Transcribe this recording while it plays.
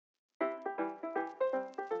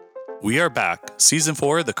We are back, Season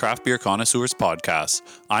 4 of the Craft Beer Connoisseurs podcast.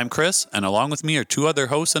 I'm Chris, and along with me are two other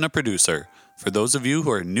hosts and a producer. For those of you who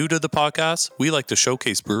are new to the podcast, we like to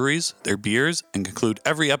showcase breweries, their beers, and conclude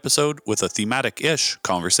every episode with a thematic-ish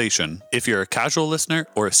conversation. If you're a casual listener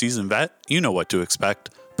or a seasoned vet, you know what to expect.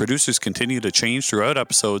 Producers continue to change throughout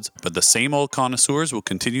episodes, but the same old connoisseurs will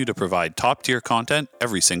continue to provide top-tier content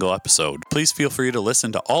every single episode. Please feel free to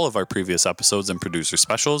listen to all of our previous episodes and producer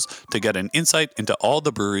specials to get an insight into all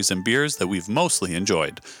the breweries and beers that we've mostly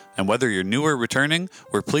enjoyed. And whether you're new or returning,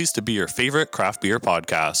 we're pleased to be your favorite craft beer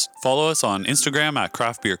podcast. Follow us on Instagram at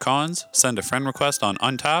Craft Beer Cons, send a friend request on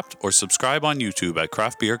Untapped, or subscribe on YouTube at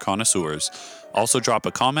Craft Beer Connoisseurs. Also drop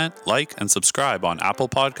a comment, like, and subscribe on Apple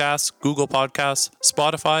Podcasts, Google Podcasts,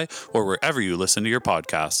 Spotify, or wherever you listen to your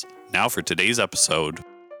podcasts. Now for today's episode.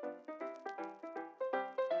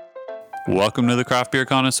 Welcome to the Craft Beer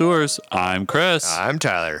Connoisseurs. I'm Chris. I'm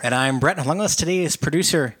Tyler. And I'm Brett. Along with us today is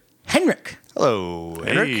producer Henrik. Hello,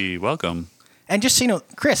 Henrik. Hey, welcome. And just so you know,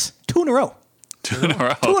 Chris, 2 in a row. Two in a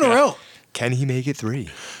row. 2 in a row. Can he make it 3?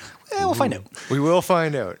 We'll find out. We will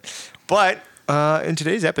find out. But in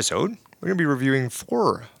today's episode, we're going to be reviewing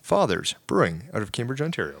Four Fathers Brewing out of Cambridge,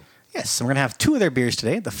 Ontario. Yes, and we're going to have 2 of their beers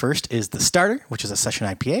today. The first is the Starter, which is a session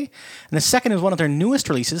IPA. And the second is one of their newest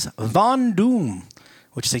releases, Von Doom,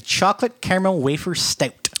 which is a chocolate caramel wafer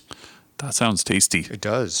stout. That sounds tasty. It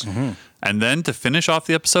does. Mm-hmm. And then to finish off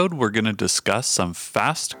the episode, we're going to discuss some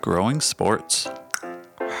fast-growing sports.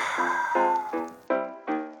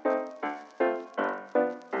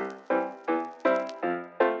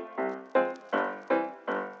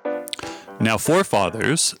 Now, Four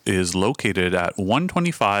Fathers is located at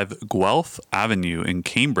 125 Guelph Avenue in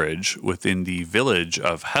Cambridge, within the village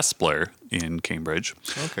of Hespeler in Cambridge.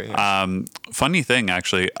 Okay. Yeah. Funny thing,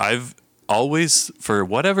 actually, I've always, for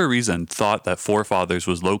whatever reason, thought that Four Fathers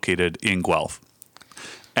was located in Guelph.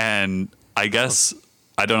 And I guess,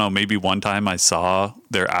 I don't know, maybe one time I saw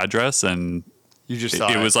their address and You just it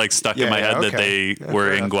thought was like stuck in my head that they were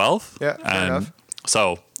fair in enough. Guelph. Yeah, fair and enough.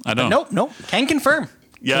 so, I don't know. Nope. Can confirm.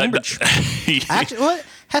 Yeah. Cambridge. Actually, what?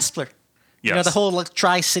 Hespeler. You know, Yes. the whole like,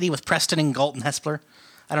 tri-city with Preston and Galton, Hespeler.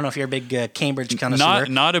 I don't know if you're a big Cambridge connoisseur.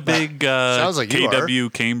 Not a big Sounds like you are.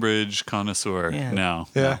 KW Cambridge connoisseur. Yeah. No.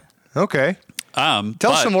 Yeah. Okay.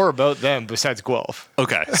 Tell us some more about them besides Guelph.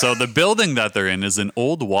 Okay, so the building that they're in is an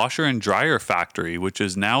old washer and dryer factory, which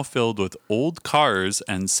is now filled with old cars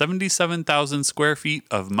and 77,000 square feet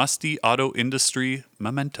of musty auto industry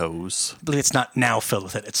mementos. I believe it's not now filled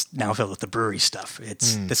with it. It's now filled with the brewery stuff.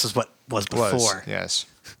 This is what was before. Yes.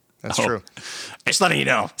 That's Oh. true. Just letting you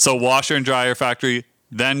know. So washer and dryer factory,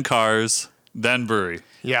 then cars, then brewery.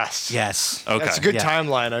 Yes. Yes. Okay. That's a good Yeah.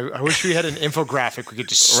 timeline. I wish we had an infographic we could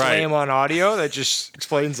just slam on audio that just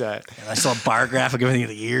explains that. And I saw a bar graph of giving you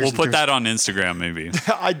the years. We'll and put through- that on Instagram, maybe.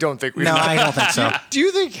 I don't think we No, I don't think so. Do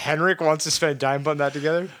you think Henrik wants to spend time putting that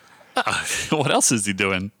together? What else is he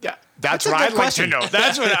doing? Yeah. That's a what good I'd like to question. know.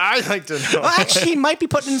 That's what I'd like to know. Well, actually, he might be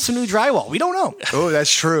putting in some new drywall. We don't know. Oh,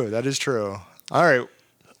 that's true. That is true. All right.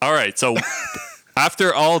 All right, so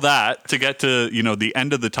after all that, to get to, the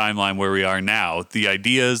end of the timeline where we are now, the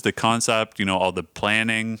ideas, the concept, all the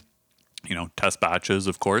planning, test batches,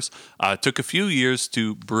 of course, took a few years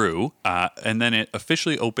to brew, and then it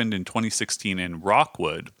officially opened in 2016 in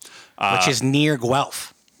Rockwood. Which is near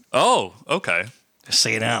Guelph. Oh, okay. Just so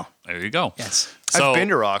you know. There you go. Yes. So I've been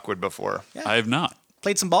to Rockwood before. I have not.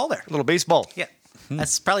 Played some ball there. A little baseball. Yeah.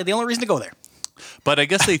 That's probably the only reason to go there. But I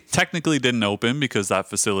guess they technically didn't open because that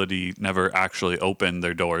facility never actually opened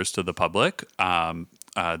their doors to the public,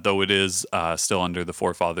 though it is still under the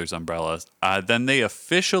Four Fathers umbrella. Then they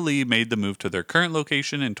officially made the move to their current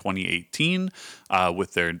location in 2018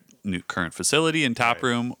 with their new current facility and tap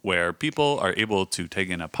room where people are able to take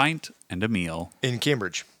in a pint and a meal. In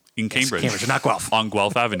Cambridge. In Cambridge. Cambridge, not Guelph. On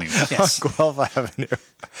Guelph Avenue. Yes. On Guelph Avenue.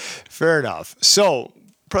 Fair enough. So,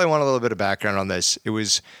 probably want a little bit of background on this. It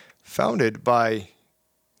was founded by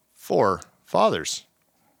 4 fathers.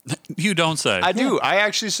 You don't say. I do. I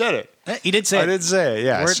actually said it. You did say I it. did say it,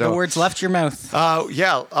 yeah. The words left your mouth.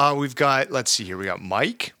 We've got, let's see here. We got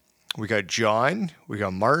Mike, we got John, we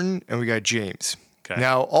got Martin, and we got James. Okay.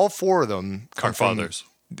 Now, all 4 of them Are fathers.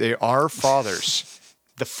 They are fathers.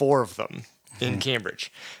 The 4 of them in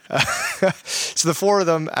Cambridge. So the 4 of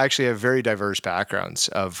them actually have very diverse backgrounds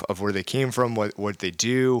of where they came from, what they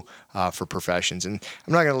do for professions. And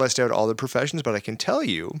I'm not going to list out all the professions, but I can tell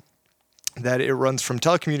you that it runs from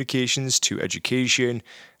telecommunications to education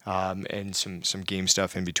and some game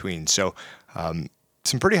stuff in between. So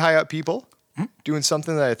some pretty high up people doing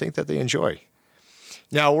something that I think that they enjoy.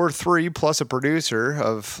 Now we're 3 plus a producer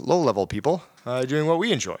of low level people doing what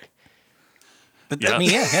we enjoy. I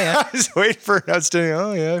mean, yeah. I was waiting for an outstanding.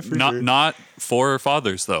 Oh yeah, for sure. Not four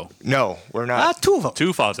fathers though. No, we're not. Two of them.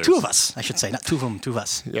 Two fathers. Two of us, I should say. Not two of them, two of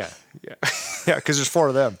us. Yeah, because there's 4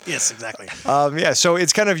 of them. Yes, exactly. So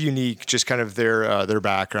it's kind of unique, just kind of their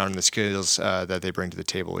background and the skills that they bring to the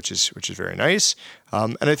table, which is very nice.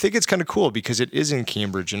 And I think it's kind of cool because it is in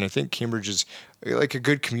Cambridge, and I think Cambridge is like a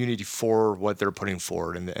good community for what they're putting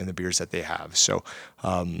forward and the beers that they have. So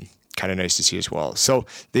kind of nice to see as well. So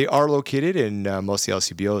they are located in most of the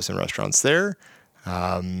LCBOs and restaurants there.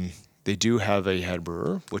 They do have a head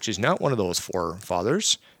brewer, which is not one of those 4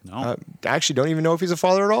 fathers. No. Actually, don't even know if he's a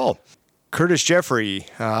father at all. Curtis Jeffrey,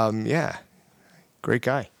 great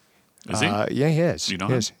guy. Is he? Yeah, he is. You know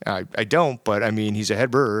he him? is. I don't, but I mean, he's a head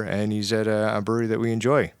brewer, and he's at a brewery that we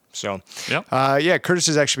enjoy. So, Yep. Curtis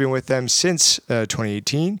has actually been with them since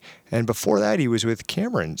 2018, and before that, he was with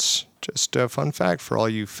Cameron's. Just a fun fact for all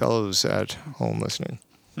you fellows at home listening.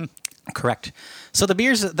 Correct. So the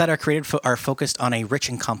beers that are created are focused on a rich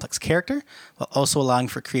and complex character, while also allowing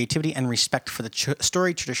for creativity and respect for the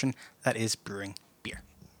story tradition that is brewing beer.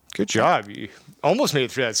 Good job. You almost made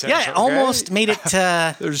it through that sentence. Yeah, okay? almost made it.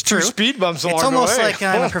 There's true. 2 speed bumps along It's the way. almost like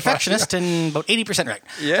I'm a perfectionist and about 80% right.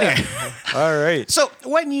 Yeah. Anyway, All right. so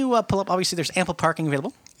when you pull up, obviously there's ample parking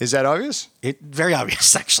available. Is that obvious? Very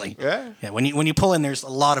obvious, actually. Yeah. Yeah. When you pull in, there's a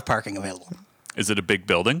lot of parking available. Is it a big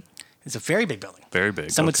building? It's a very big building. Very big.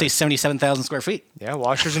 Some would say 77,000 square feet. Yeah,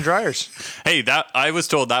 washers and dryers. Hey, that I was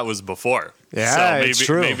told that was before. Yeah, so maybe, it's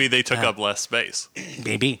true. Maybe they took up less space.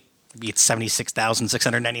 Maybe it's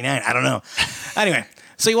 76,699. I don't know. Anyway,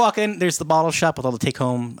 so you walk in. There's the bottle shop with all the take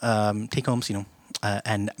homes,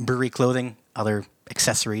 and brewery clothing, other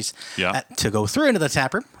accessories to go through into the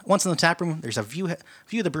tap room. Once in the tap room, there's a view of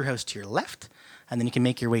the brew house to your left, and then you can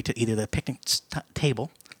make your way to either the picnic table.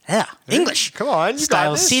 Yeah, English. Come on, you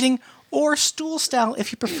style got this. seating or stool style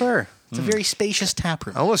if you prefer. It's a very spacious tap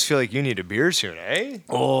room. I almost feel like you need a beer soon, eh?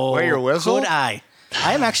 Oh, Wait, your whistle? could I?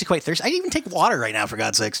 I am actually quite thirsty. I even take water right now, for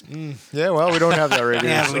God's sakes. Yeah, well, we don't have that right here.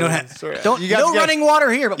 Yeah, we don't have. so, Don't, no running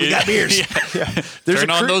water here, but we got beers. There's Turn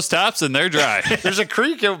on those taps and they're dry. There's a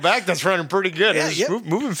creek out back that's running pretty good. Yeah, It's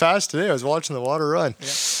moving fast today. I was watching the water run.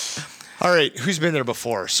 Yeah. All right, who's been there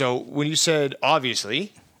before? So when you said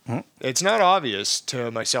obviously, it's not obvious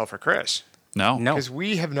to myself or Chris. No. Because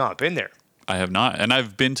we have not been there. I have not. And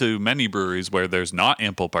I've been to many breweries where there's not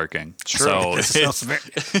ample parking. True. So It's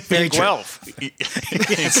very true. Guelph.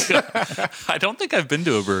 I don't think I've been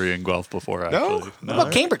to a brewery in Guelph before, No? actually. What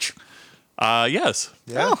about Cambridge? Yes.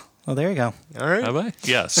 Yeah. Oh, well, there you go. All right. Have I?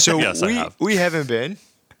 Yes. So yes, I have. we haven't been.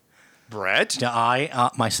 Brett?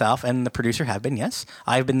 I, myself, and the producer have been, yes.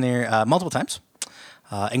 I've been there multiple times,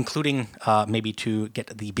 including maybe to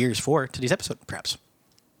get the beers for today's episode, perhaps.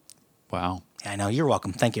 Wow. I know. You're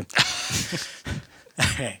welcome. Thank you.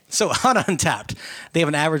 Okay. So on Untapped, they have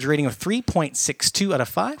an average rating of 3.62 out of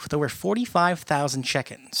 5 with over 45,000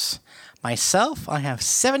 check-ins. Myself, I have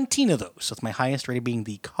 17 of those, with my highest rating being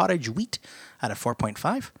the Cottage Wheat out of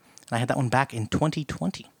 4.5. And I had that one back in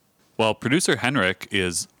 2020. Well, producer Henrik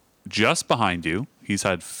is just behind you. He's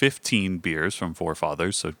had 15 beers from Four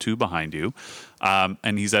Fathers, so 2 behind you.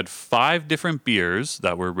 And he's had 5 different beers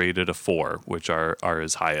that were rated a 4, which are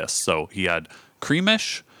his highest. So he had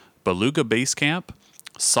Creamish, Beluga Base Camp,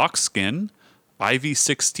 Sock Skin, Ivy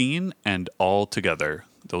 16, and All Together.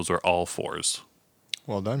 Those were all 4s.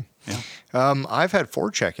 Well done. Yeah. I've had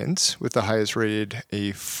 4 check-ins with the highest rated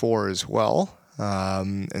a 4 as well.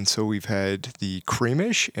 And so we've had the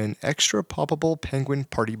Creamish and Extra Poppable Penguin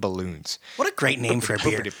Party Balloons. What a great name for a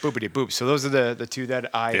beer. Boopity boop. So those are the 2 that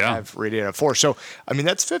I have rated at 4. So, I mean,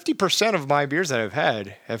 that's 50% of my beers that I've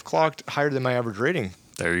had have clocked higher than my average rating.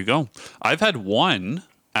 There you go. I've had 1,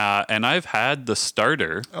 and I've had the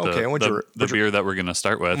starter, Okay, the beer that we're going to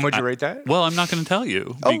start with. What'd you rate that? Well, I'm not going to tell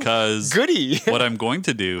you because goody. What I'm going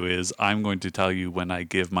to do is I'm going to tell you when I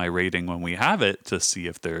give my rating when we have it to see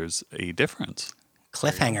if there's a difference.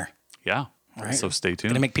 Cliffhanger. Yeah. Right. So stay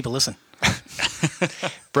tuned. Going to make people listen.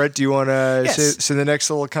 Brett, do you want to Yes. say the next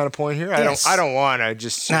little kind of point here? Yes. I don't want to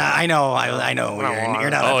just. I know. You're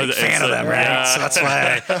not a big fan of them, right? yeah. So that's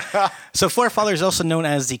why. So Four Fathers is also known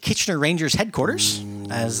as the Kitchener Rangers headquarters,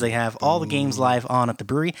 as they have all the games live on at the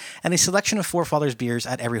brewery, and a selection of Four Fathers beers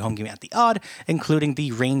at every home game at the Odd, including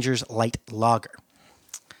the Rangers Light Lager.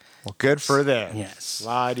 Well, good for them. Yes.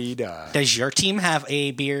 La-dee-da. Does your team have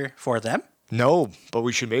a beer for them? No, but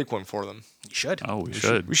we should make one for them. You should. Oh, we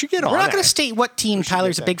should. We should get on We're not it. going to state what team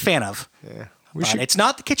Tyler's a big fan of. Yeah. But it's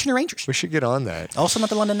not the Kitchener Rangers. We should get on that. Also not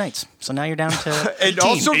the London Knights. So now you're down to And 18.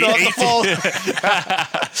 also not the fall.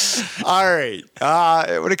 All right.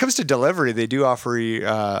 When it comes to delivery, they do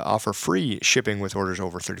offer free shipping with orders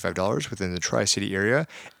over $35 within the Tri-City area.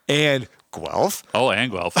 And Guelph. Oh, and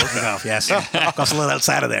Guelph. Okay. Guelph, yes. Guelph's a little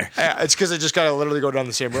outside of there. It's because I just got to literally go down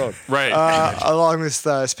the same road. Right. Along with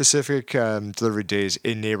specific delivery days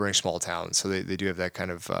in neighboring small towns. So they do have that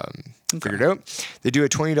kind of figured out. They do a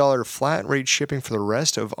 $20 flat rate shipping for the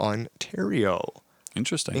rest of Ontario.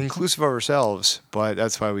 Interesting. Inclusive of ourselves, but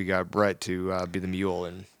that's why we got Brett to be the mule.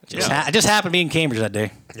 And I just happened to be in Cambridge that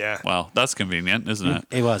day. yeah. Well, that's convenient, isn't it?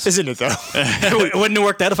 It was. Isn't it, though? It wouldn't have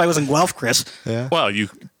worked out if I was in Guelph, Chris. Yeah. Well, you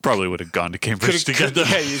probably would have gone to Cambridge to get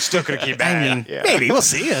Yeah, you still could have came back. I mean, yeah. maybe. We'll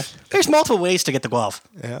see. There's multiple ways to get to Guelph.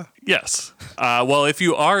 Yeah. Yes. Well, if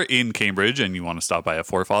you are in Cambridge and you want to stop by at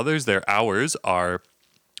Forefathers, their hours are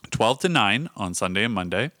 12 to 9 on Sunday and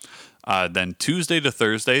Monday. Then Tuesday to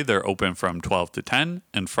Thursday, they're open from 12 to 10.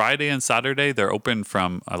 And Friday and Saturday, they're open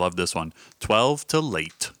from, I love this one, 12 to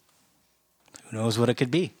late. Who knows what it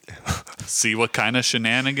could be? See what kind of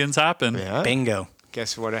shenanigans happen. Yeah. Bingo.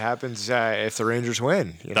 Guess what happens if the Rangers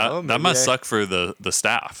win? You know, That maybe must suck for the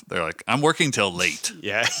staff. They're like, I'm working till late.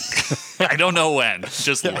 Yeah. I don't know when,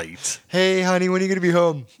 just late. Hey, honey, when are you going to be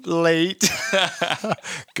home? Late.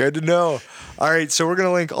 Good to know. All right, so we're going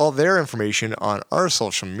to link all their information on our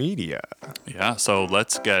social media. Yeah, so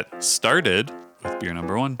let's get started with beer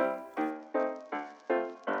number 1.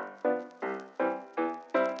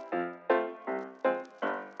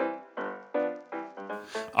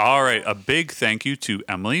 All right, a big thank you to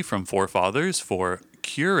Emily from Forefathers for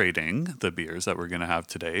curating the beers that we're going to have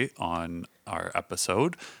today on our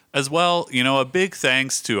episode. As well, a big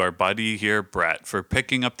thanks to our buddy here, Brett, for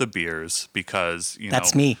picking up the beers because,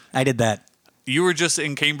 That's me. I did that. You were just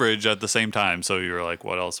in Cambridge at the same time, so you were like,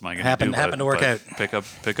 "What else am I going to do?" Happened to work out.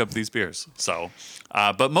 Pick up these beers. So,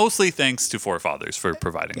 but mostly thanks to Forefathers for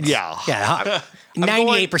providing. Them. Yeah.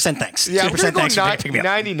 98% thanks. Yeah, 2% thanks for picking me up.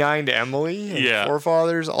 99 to Emily and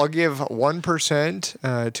Forefathers. I'll give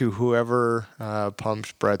 1% to whoever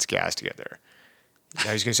pumped Brett's gas to get there.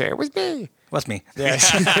 Now he's going to say, it was me. What's me? Yes.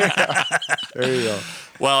 There you go.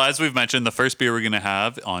 Well, as we've mentioned, the first beer we're going to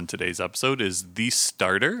have on today's episode is The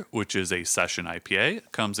Starter, which is a session IPA.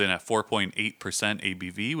 It comes in at 4.8%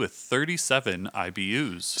 ABV with 37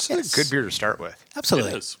 IBUs. It's a good beer to start with.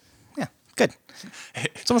 Absolutely. It is. Yeah, good.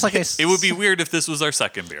 It's almost like It would be weird if this was our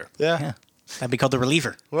second beer. Yeah. That'd be called the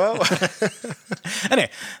reliever. Well, Anyway,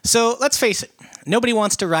 so let's face it. Nobody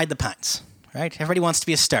wants to ride the pines, right? Everybody wants to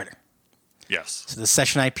be a starter. Yes. So the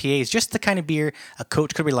session IPA is just the kind of beer a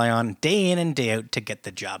coach could rely on day in and day out to get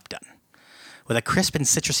the job done. With a crisp and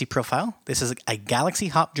citrusy profile, this is a Galaxy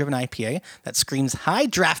hop-driven IPA that screams high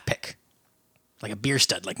draft pick, like a beer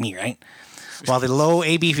stud like me, right? While the low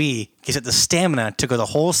ABV gives it the stamina to go the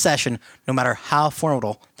whole session no matter how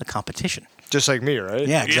formidable the competition. just like me, right?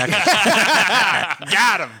 Yeah, exactly.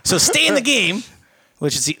 Got him. So stay in the game,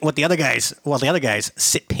 which is what the other guys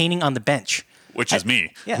sit painting on the bench. Which is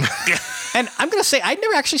me. Yeah. And I'm going to say, I've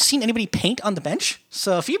never actually seen anybody paint on the bench.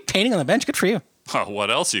 So if you're painting on the bench, good for you. Oh, what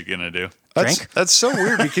else are you going to do? Drink? That's so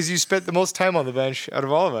weird because you spent the most time on the bench out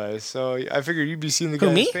of all of us. So I figured you'd be seeing the Who,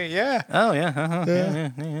 guys me? paint. Yeah. Oh,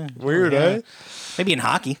 yeah. Yeah. Weird, eh? Maybe in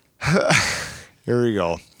hockey. Here we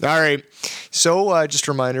go. All right. So just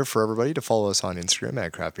a reminder for everybody to follow us on Instagram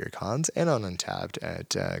at Craft Beer Cons and on Untapped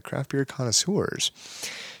at Craft Beer Connoisseurs.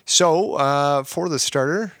 So for the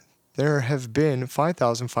starter, there have been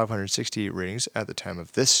 5,568 ratings at the time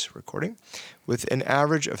of this recording, with an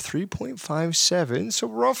average of 3.57, so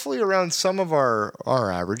roughly around some of our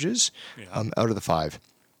averages out of the 5.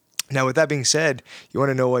 Now, with that being said, you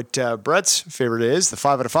want to know what Brett's favorite is, the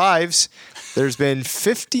 5 out of 5s. There's been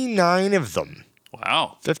 59 of them.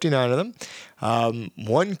 Wow. 59 of them.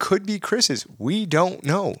 One could be Chris's. We don't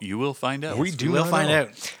know. You will find out. We do We'll not find know.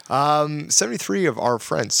 out. 73 of our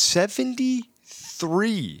friends.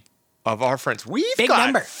 73 of our friends. We've Big got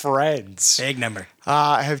number. friends. Big number.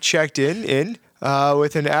 Have checked in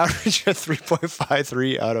with an average of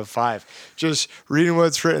 3.53 out of 5. Just reading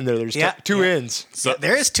what's written there. There's two ins. So,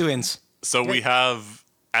 There is 2 ins. so we have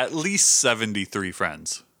at least 73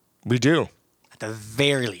 friends. We do. At the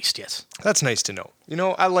very least, yes. That's nice to know. You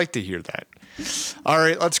know, I like to hear that. All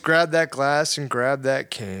right, let's grab that glass and grab that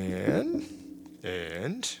can.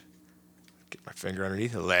 And get my finger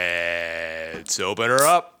underneath it. Let's open her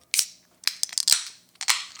up.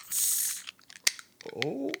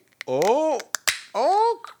 Oh.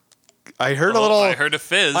 I heard a little. I heard a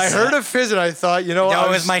fizz. I heard a fizz, and I thought, No, it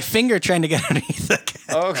was my finger trying to get underneath the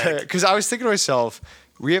can. Okay, because I was thinking to myself,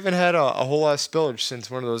 We haven't had a whole lot of spillage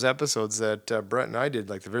since one of those episodes that Brett and I did,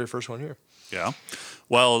 like the very first one here. Yeah.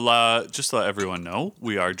 Well, just to let everyone know,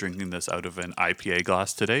 we are drinking this out of an IPA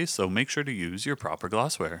glass today, so make sure to use your proper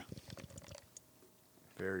glassware.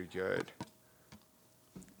 Very good.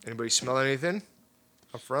 Anybody smell anything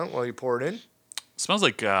up front while you pour it in? Smells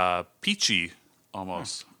like peachy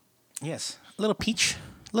almost. Yes, a little peach,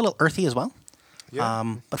 a little earthy as well.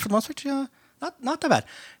 Yeah. But for the most part, not that bad.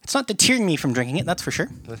 It's not deterring me from drinking it, that's for sure.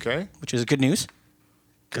 Okay. Which is good news,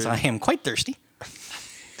 because I am quite thirsty.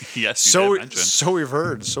 Yes, you did mention. So we've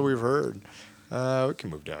heard. We can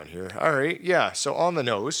move down here. All right. Yeah. So on the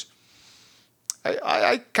nose,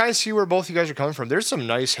 I kind of see where both you guys are coming from. There's some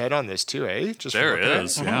nice head on this too, eh? Just There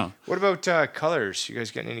is, yeah. What about colors? You guys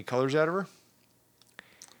getting any colors out of her?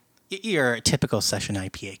 Your typical session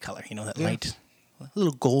IPA color, that light,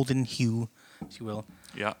 little golden hue, if you will.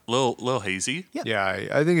 Yeah, little hazy. Yeah. Yeah,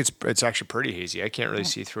 I think it's actually pretty hazy. I can't really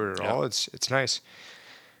see through it at all. It's nice.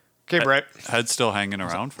 Okay, Brett. Head still hanging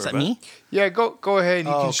around for a Is bit. that me? Yeah, go ahead.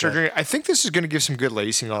 You can okay. start drinking. I think this is going to give some good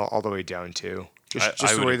lacing all the way down too. Just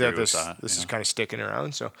I the would way that agree with this that, is kind of sticking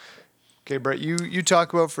around. So, okay, Brett, you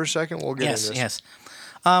talk about it for a second. We'll get into this. Yes.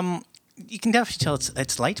 You can definitely tell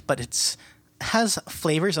it's light, but has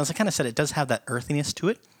flavors. As I kind of said, it does have that earthiness to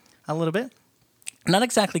it a little bit. Not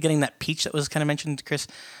exactly getting that peach that was kind of mentioned, Chris,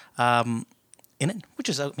 in it, which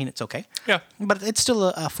is, it's okay. Yeah. But it's still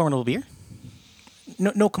a formidable beer.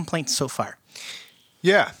 No complaints so far.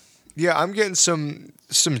 Yeah, I'm getting some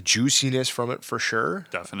juiciness from it for sure.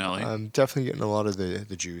 Definitely. I'm definitely getting a lot of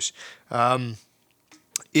the juice.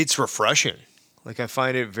 It's refreshing. Like I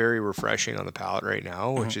find it very refreshing on the palate right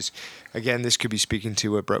now, which is, again, this could be speaking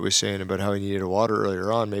to what Brett was saying about how he needed water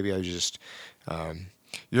earlier on. Maybe I was just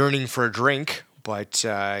yearning for a drink, but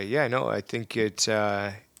I think it's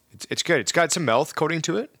good. It's got some mouth coating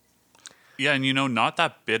to it. Yeah, and not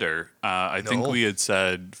that bitter. I think No. we had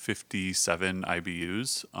said 57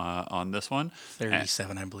 IBUs on this one.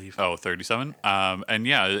 37, I believe. 37. And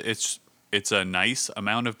yeah, it's a nice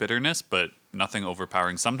amount of bitterness, but nothing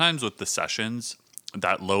overpowering. Sometimes with the sessions,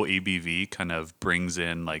 that low ABV kind of brings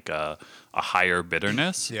in like a higher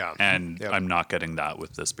bitterness. Yeah. And Yep. I'm not getting that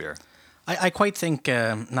with this beer. I quite think,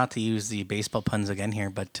 not to use the baseball puns again here,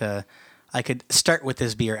 but I could start with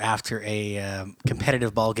this beer after a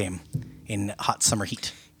competitive ball game in hot summer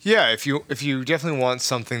heat. Yeah, if you definitely want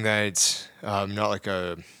something that's not like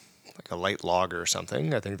a light lager or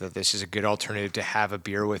something, I think that this is a good alternative to have a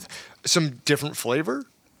beer with some different flavor.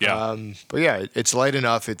 Yeah. But yeah, it's light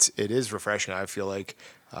enough. It is refreshing. I feel like,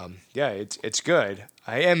 it's good.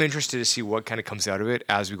 I am interested to see what kind of comes out of it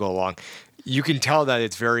as we go along. You can tell that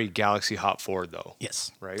it's very Galaxy hop forward though.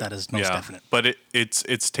 Yes, Right? that is most definite. But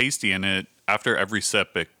it's tasty, and it after every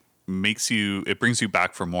sip it brings you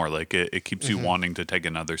back for more. Like it keeps you wanting to take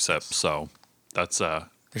another sip. So that's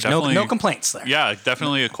There's no complaints there. Yeah,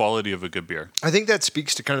 definitely a quality of a good beer. I think that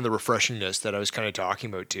speaks to kind of the refreshingness that I was kind of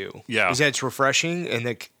talking about too. Yeah. Is that it's refreshing, and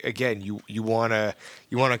that again, you wanna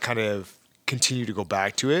kind of continue to go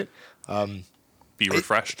back to it. Be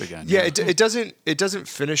refreshed again. Yeah, it doesn't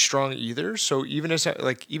finish strong either. So even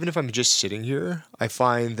if I'm just sitting here, I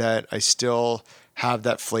find that I still have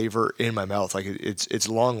that flavor in my mouth. Like it's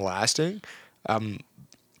long lasting. And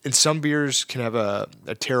some beers can have a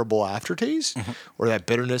terrible aftertaste, or that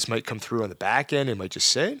bitterness might come through on the back end. It might just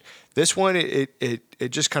sit. This one,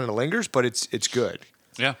 it just kind of lingers, but it's good.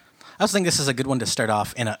 Yeah. I also think this is a good one to start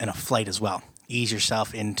off in a flight as well. Ease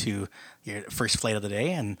yourself into your first flight of the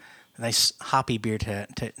day, and a nice hoppy beer to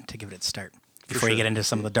give it its start before you get into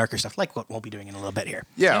some of the darker stuff, like what we'll be doing in a little bit here.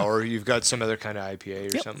 Yeah, or you've got some other kind of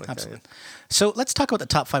IPA or something like absolutely. that. So let's talk about the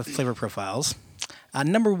top 5 flavor profiles.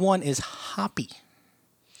 Number 1 is hoppy.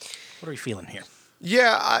 What are we feeling here?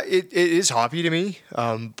 Yeah, it is hoppy to me,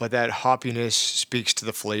 but that hoppiness speaks to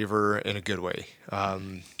the flavor in a good way.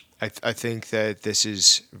 I think that this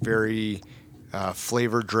is very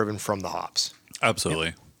flavor driven from the hops.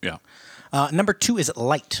 Absolutely. Yeah. Number 2 is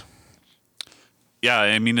light. Yeah,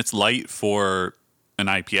 I mean it's light for an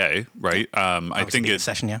IPA, right? I think it's it's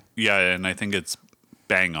session, yeah. Yeah, and I think it's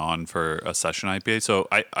bang on for a session IPA. So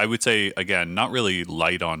I would say again, not really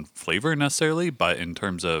light on flavor necessarily, but in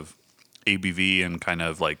terms of ABV and kind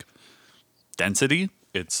of like density,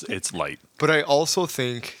 it's light. But I also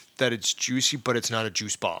think that it's juicy, but it's not a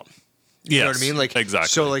juice bomb. You know what I mean? Like exactly.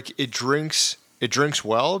 So like it drinks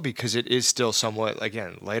well because it is still somewhat,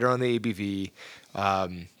 again, lighter on the ABV.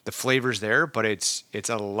 The flavor's there, but it's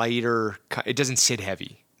a lighter. It doesn't sit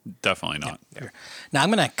heavy. Definitely not. Yeah. Now I'm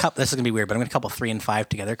gonna this is gonna be weird, but I'm gonna couple 3 and 5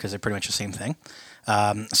 together because they're pretty much the same thing.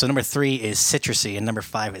 So number 3 is citrusy, and number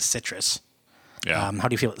 5 is citrus. Yeah. How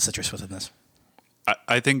do you feel about the citrus within this?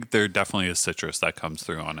 I think there definitely is citrus that comes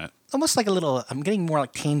through on it. Almost like a little. I'm getting more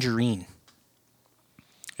like tangerine.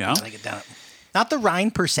 Yeah. I get down. Not the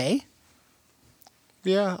rind per se.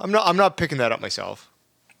 Yeah, I'm not picking that up myself.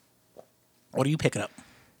 What are you picking up?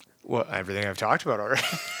 Well, everything I've talked about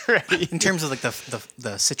already. In terms of like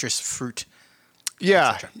the citrus fruit.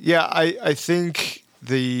 Yeah, yeah. I think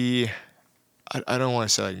I don't want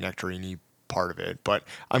to say like nectarine part of it, but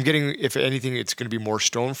I'm getting, if anything, it's going to be more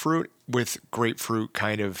stone fruit with grapefruit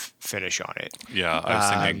kind of finish on it. Yeah, I was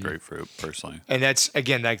thinking grapefruit personally. And that's,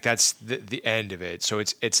 again, like that's the end of it. So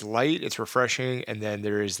it's light, it's refreshing, and then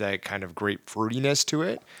there is that kind of grapefruitiness to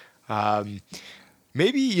it.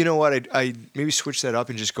 Maybe, you know what, I maybe switch that up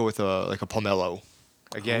and just go with a pomelo.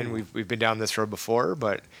 Again, we've been down this road before,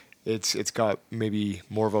 but it's got maybe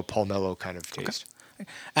more of a pomelo kind of taste. Okay.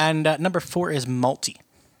 And number 4 is malty.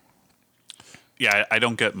 Yeah, I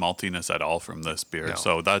don't get maltiness at all from this beer. No.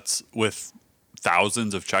 So that's, with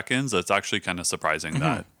thousands of check-ins, that's actually kind of surprising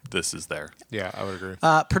that this is there. Yeah, I would agree.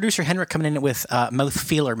 Producer Henrik coming in with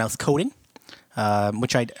mouthfeel or mouth coating,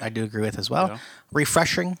 which I do agree with as well. Yeah.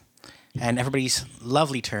 Refreshing, and everybody's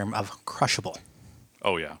lovely term of crushable.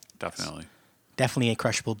 Oh, yeah, definitely. Definitely a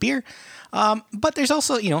crushable beer. But there's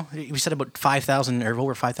also, we said about 5,000 or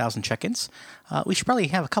over 5,000 check-ins. We should probably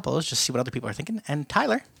have a couple of those, just see what other people are thinking. And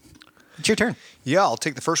Tyler, it's your turn. Yeah, I'll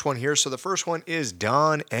take the first one here. So the first one is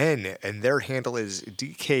Don N, and their handle is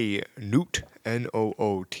DK Noot,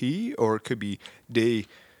 Noot, or it could be D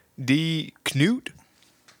Knut.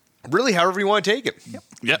 Really, however you want to take it.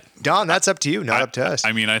 Yep. Don, that's up to you, not up to us.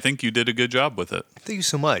 I mean, I think you did a good job with it. Thank you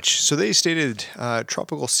so much. So they stated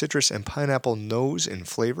tropical citrus and pineapple nose and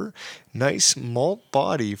flavor. Nice malt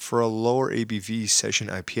body for a lower ABV session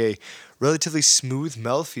IPA. Relatively smooth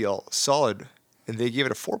mouthfeel, solid. And they gave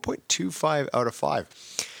it a 4.25 out of 5.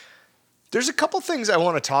 There's a couple things I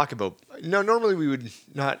want to talk about. Now, normally we would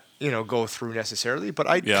not, go through necessarily, but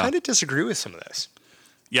I kind of disagree with some of this.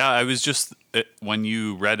 Yeah, I was just, when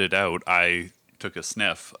you read it out, I took a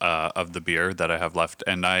sniff of the beer that I have left,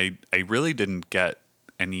 and I really didn't get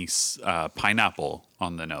any pineapple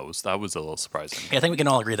on the nose. That was a little surprising. Yeah, I think we can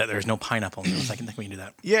all agree that there's no pineapple in this. I think we can do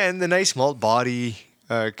that. Yeah, and the nice malt body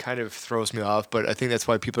kind of throws me off, but I think that's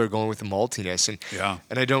why people are going with the maltiness.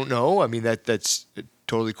 And I don't know. I mean, that's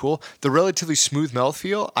totally cool. The relatively smooth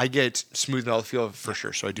mouthfeel, I get smooth mouthfeel for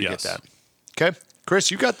sure, so I do get that. Okay.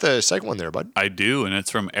 Chris, you got the second one there, bud. I do, and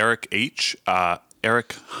it's from Eric H.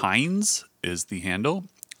 Eric Hines is the handle.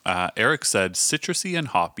 Eric said, citrusy and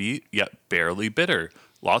hoppy, yet barely bitter.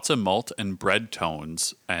 Lots of malt and bread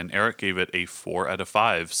tones. And Eric gave it a 4 out of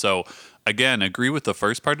 5. So, again, agree with the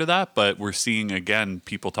first part of that, but we're seeing, again,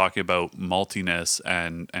 people talking about maltiness,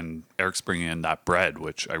 and Eric's bringing in that bread,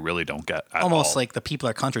 which I really don't get at all. Almost like the people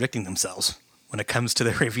are contradicting themselves when it comes to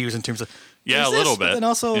their reviews in terms of, yeah, a little bit. And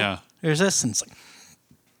also, there's this, and it's like,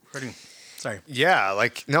 sorry. Yeah,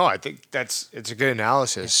 no, I think it's a good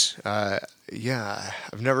analysis. Yeah,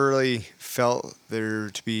 I've never really felt there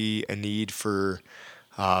to be a need for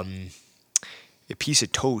a piece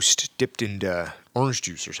of toast dipped into orange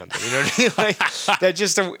juice or something. You know what I mean? Like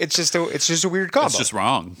it's just a weird combo. It's just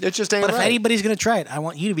wrong. It just ain't But right. if anybody's gonna try it, I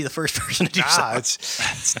want you to be the first person to do so.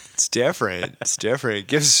 It's different. It's different. It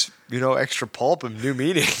gives extra pulp and new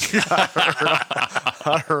meaning.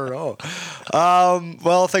 I don't know.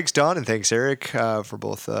 Well, thanks, Don, and thanks, Eric, for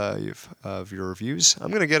both of your reviews.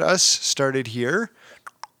 I'm gonna get us started here.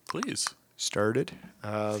 Please. Started.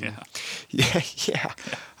 Yeah. Yeah.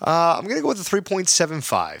 I'm gonna go with the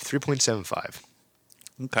 3.75. 3.75.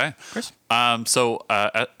 Okay. Chris? So,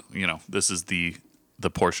 this is the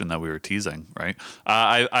portion that we were teasing, right?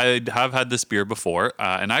 I have had this beer before,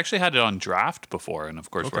 and I actually had it on draft before, and of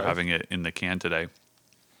course we're having it in the can today.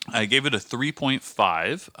 I gave it a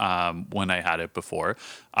 3.5 when I had it before,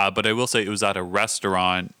 but I will say it was at a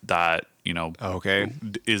restaurant that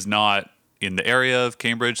is not in the area of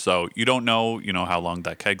Cambridge, so you don't know, how long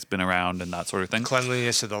that keg's been around and that sort of thing.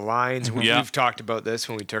 Cleanliness of the lines. We've talked about this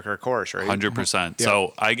when we took our course, right? 100%. Yeah.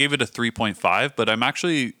 So I gave it a 3.5, but I'm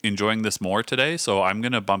actually enjoying this more today, so I'm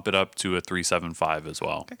going to bump it up to a 3.75 as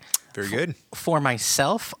well. Okay. Very good. For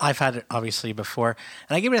myself, I've had it obviously before,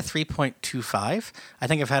 and I give it a 3.25. I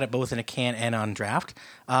think I've had it both in a can and on draft.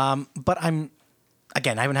 But I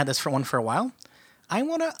haven't had this for a while. I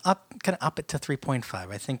want to up it to 3.5.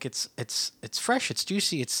 I think it's fresh, it's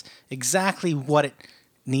juicy, it's exactly what it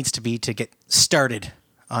needs to be to get started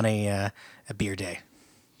on a beer day.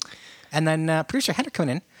 And then producer Henrik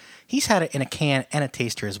coming in, he's had it in a can and a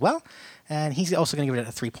taster as well, and he's also going to give it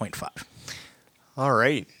a 3.5. All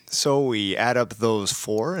right. So we add up those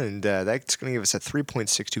four, and that's going to give us a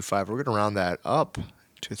 3.625. We're going to round that up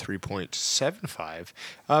to 3.75.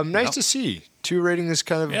 Nice to see. 2 ratings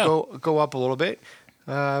kind of go up a little bit.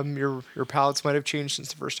 Your palates might have changed since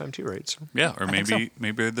the first time too, right? So, Yeah, or maybe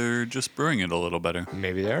they're just brewing it a little better.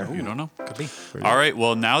 maybe there. You don't know. Could be. All right,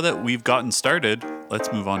 well, now that we've gotten started,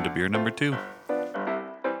 let's move on to beer number 2.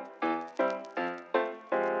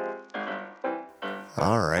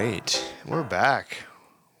 All right, we're back.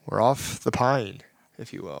 We're off the pine,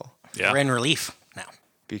 if you will, Yeah. We're in relief now.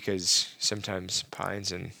 because sometimes pines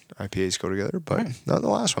and IPAs go together, but not the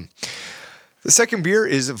last one. The second beer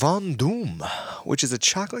is Von Doom, which is a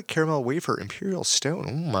chocolate caramel wafer imperial stout.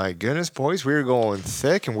 Oh my goodness, boys, we're going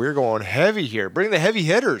thick and we're going heavy here. Bring the heavy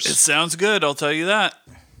hitters. It sounds good, I'll tell you that.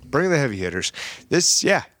 Bring the heavy hitters. This,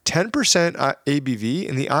 10% ABV,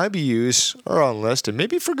 and the IBUs are unlisted.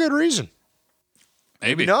 Maybe for good reason.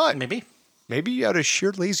 Maybe. Not. Maybe. Maybe out of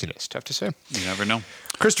sheer laziness, tough to say. You never know.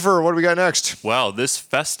 Christopher, what do we got next? Well, this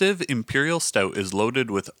festive imperial stout is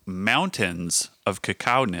loaded with mountains of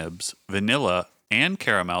cacao nibs, vanilla, and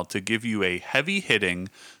caramel to give you a heavy-hitting,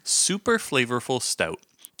 super flavorful stout.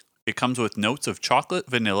 It comes with notes of chocolate,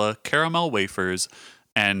 vanilla, caramel wafers,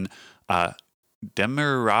 and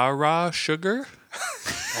demerara sugar.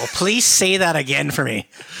 Oh, please say that again for me.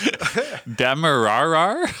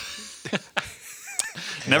 Demerara?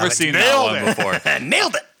 Never seen that one before.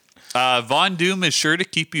 Nailed it. Von Doom is sure to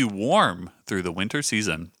keep you warm through the winter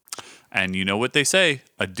season. And you know what they say,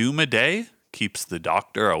 a doom a day keeps the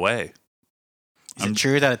doctor away. Is it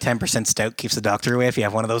true that a 10% stout keeps the doctor away if you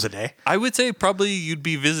have one of those a day? I would say probably you'd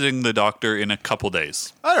be visiting the doctor in a couple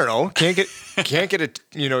days. I don't know. Can't get a,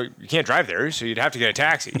 you can't drive there, so you'd have to get a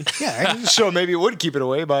taxi. Yeah, right? So maybe it would keep it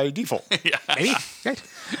away by default. Maybe. Right.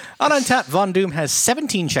 On Untapped, Von Doom has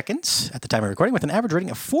 17 check-ins at the time of recording with an average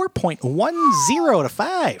rating of 4.10 out of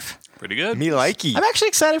 5. Pretty good. Me likey. I'm actually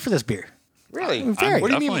excited for this beer. Really? I'm very. What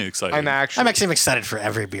do you definitely mean? excited. I'm actually excited for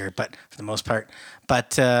every beer, but for the most part.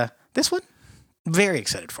 But this one, very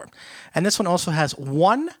excited for. And this one also has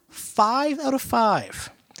 5 out of 5.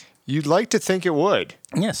 You'd like to think it would.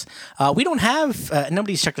 Yes. We don't have,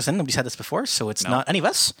 nobody's checked us in. Nobody's had this before, so it's not any of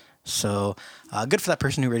us. So good for that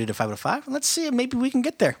person who rated a 5 out of 5. Let's see. Maybe we can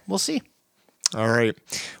get there. We'll see. All right.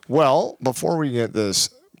 Well, before we get this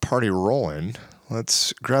party rolling,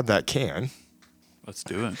 let's grab that can. Let's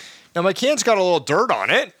do it. Now, my can's got a little dirt on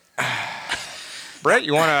it. Brett,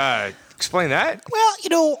 you want to explain that?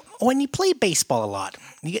 Well, when you play baseball a lot,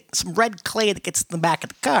 you get some red clay that gets in the back of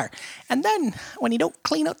the car. And then when you don't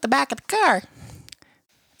clean out the back of the car,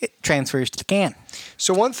 it transfers to the can.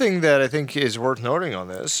 So one thing that I think is worth noting on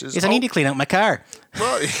this is I need to clean out my car.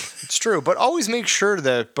 Well, it's true, but always make sure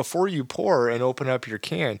that before you pour and open up your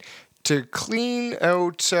can, to clean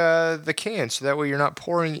out the can so that way you're not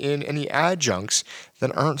pouring in any adjuncts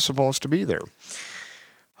that aren't supposed to be there.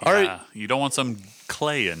 All right. You don't want some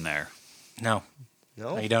clay in there. No,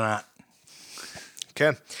 you do not.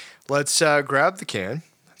 Okay. Let's grab the can.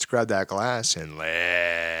 Let's grab that glass and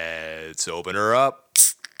let's open her up.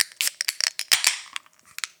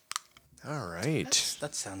 All right.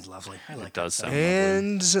 That sounds lovely. I like It does that.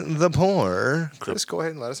 sound lovely. And the pour. Chris, go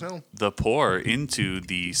ahead and let us know. The pour into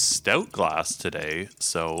the stout glass today,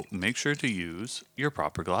 so make sure to use your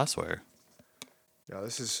proper glassware. Now,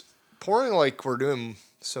 this is pouring like we're doing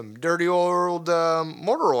some dirty old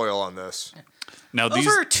motor oil on this. Now Those these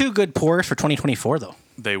are 2 good pours for 2024, though.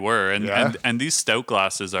 they were, and, Yeah. and these stout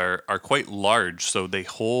glasses are quite large, so they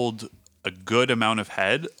hold a good amount of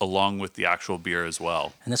head along with the actual beer as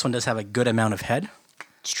well. And this one does have a good amount of head.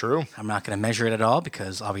 It's true. I'm not going to measure it at all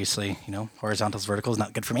because obviously, horizontals, verticals,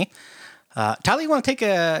 not good for me. Tyler, you want to take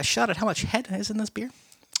a shot at how much head is in this beer?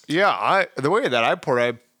 Yeah, the way that I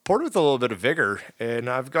poured with a little bit of vigor, and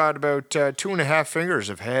I've got about 2.5 fingers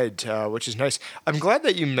of head, which is nice. I'm glad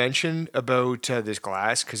that you mentioned about this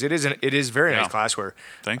glass because it is very nice glassware.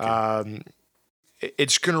 Thank you.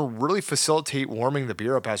 It's going to really facilitate warming the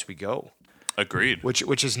beer up as we go. Agreed.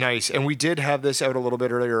 Which is nice, and we did have this out a little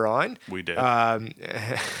bit earlier on. We did.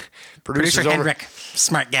 Producer Henrik,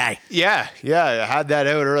 smart guy. Yeah, I had that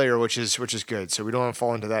out earlier, which is good. So we don't want to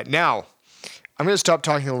fall into that. Now, I'm going to stop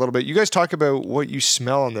talking a little bit. You guys talk about what you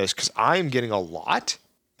smell on this because I'm getting a lot,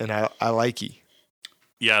 and I like it.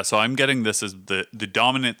 Yeah, so I'm getting this as the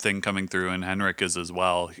dominant thing coming through, and Henrik is as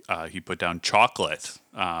well. He put down chocolate.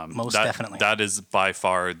 Most definitely. That is by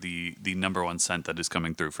far the number one scent that is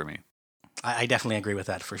coming through for me. I definitely agree with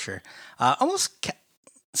that for sure. Almost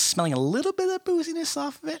smelling a little bit of booziness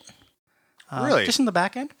off of it. Really? Just in the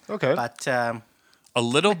back end. Okay. But A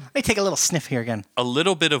little let me take a little sniff here again. a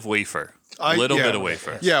little bit of wafer. A little yeah. bit of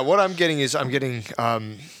wafer. Yeah, what I'm getting is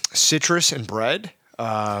citrus and bread.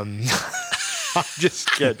 I'm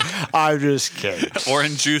just kidding. I'm just kidding.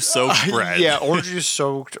 Orange juice soaked bread. Yeah, orange juice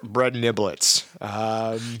soaked bread niblets.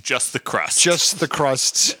 Just the crust. Just the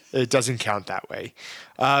crust. It doesn't count that way.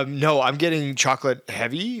 No, I'm getting chocolate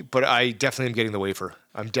heavy, but I definitely am getting the wafer.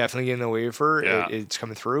 I'm definitely getting the wafer. Yeah. It's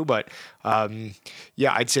coming through, but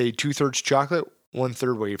yeah, I'd say 2/3 chocolate,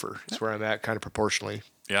 1/3 wafer is where I'm at, kind of proportionally.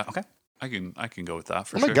 Yeah. Okay. I can go with that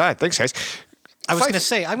for Oh sure. my god, thanks guys. I was going to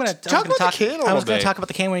say, I'm going to Talk about the can a I was little going bit. to talk about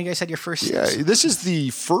the can when you guys had your first Yeah, sips. this is the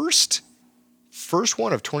first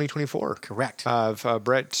one of 2024. Correct. Of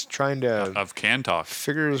Brett trying to Of can talk.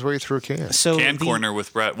 figure his way through a can. So Can the- corner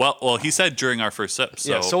with Brett. Well, he said during our first sip. So,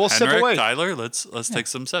 Yeah, so we'll sip Henrik, away. Tyler, let's take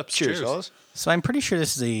some sips. Cheers, fellas. So I'm pretty sure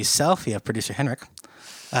this is a selfie of producer Henrik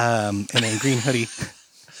in a green hoodie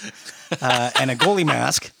and a goalie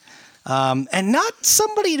mask. And not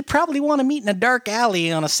somebody you'd probably want to meet in a dark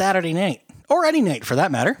alley on a Saturday night, or any night for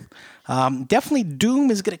that matter. Definitely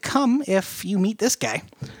doom is going to come if you meet this guy.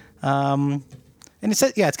 And it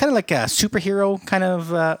says, yeah, it's kind of like a superhero kind of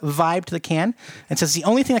vibe to the can. And it says, the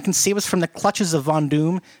only thing that can save us from the clutches of Von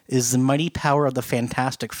Doom is the mighty power of the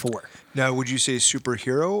Fantastic Four. Now, would you say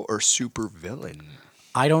superhero or supervillain?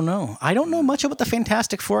 I don't know. I don't know much about the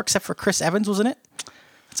Fantastic Four except for Chris Evans was in it.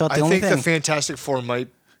 That's about the I only think thing. the Fantastic Four might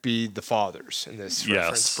be the fathers in this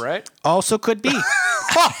reference, Brett. Also could be.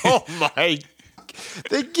 Oh my!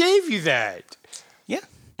 They gave you that. Yeah.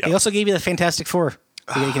 They also gave you the Fantastic Four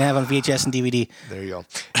that you can have on VHS and DVD. There you go.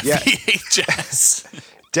 Yeah, VHS.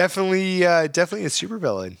 definitely a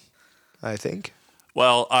supervillain. I think.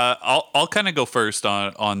 Well, I'll kind of go first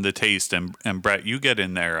on the taste, and Brett, you get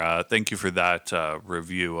in there. Thank you for that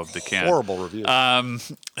review of the can. Horrible review.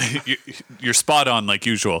 You're spot on like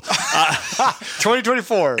usual.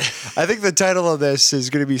 2024. I think the title of this is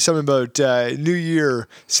going to be something about New Year,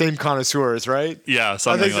 same connoisseurs, right? Yeah, I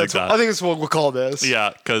something think like that's. that. I think that's what we'll call this.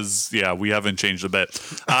 Yeah, because we haven't changed a bit.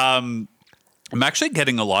 I'm actually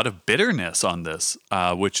getting a lot of bitterness on this,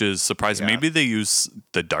 which is surprising. Yeah. Maybe they use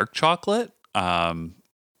the dark chocolate. I'm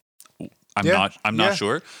Yeah, not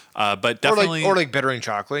sure, but definitely or like bittering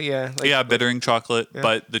chocolate. Yeah. Like, bittering chocolate.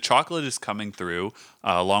 But the chocolate is coming through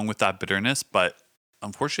along with that bitterness. But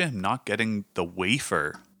unfortunately, I'm not getting the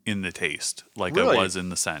wafer in the taste like Really? I was in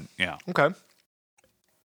the scent. Yeah. Okay.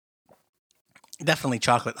 Definitely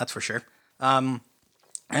chocolate, that's for sure. I'm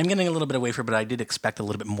getting a little bit of wafer, but I did expect a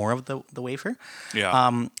little bit more of the wafer.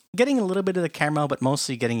 Yeah. Getting a little bit of the caramel, but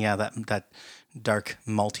mostly getting that dark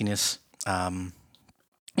maltiness.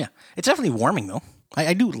 Yeah, it's definitely warming though.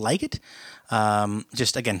 I do like it.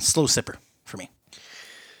 Just again, slow sipper for me.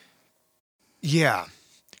 Yeah.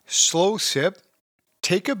 Slow sip.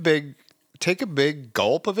 Take a big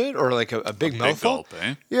gulp of it, or like a big mouthful. gulp,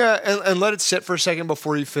 eh? Yeah, and let it sit for a second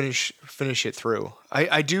before you finish it through.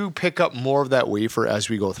 I do pick up more of that wafer as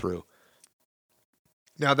we go through.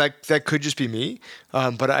 Now that could just be me,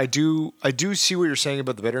 but I do see what you're saying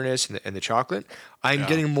about the bitterness and the chocolate. I'm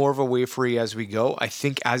getting more of a wafery as we go. I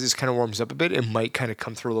think as this kind of warms up a bit, it might kind of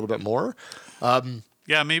come through a little bit more.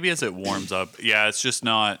 Yeah, maybe as it warms up. Yeah, it's just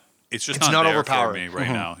not. It's just It's not not there overpowering. for me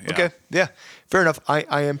right now. Yeah. Okay, yeah, fair enough. I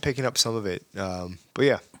am picking up some of it, but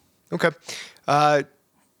yeah, okay.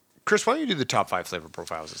 Chris, why don't you do the top 5 flavor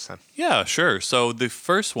profiles this time? Yeah, sure. So the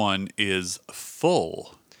first one is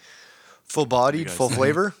full. Full bodied, guys full think?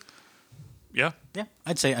 flavor. Yeah,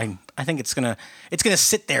 I'd say I think it's gonna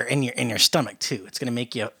sit there in your stomach too. It's gonna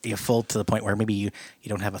make you full to the point where maybe you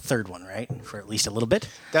don't have a third one, right? For at least a little bit.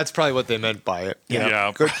 That's probably what they meant by it.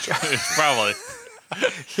 Yeah, Good. probably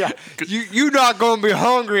Yeah, you not going to be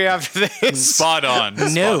hungry after this. spot on.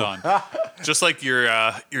 No. Spot on. Just like your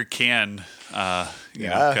can, Yeah.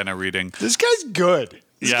 kind of reading. This guy's good.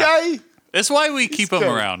 This Yeah. guy. That's why we keep him good.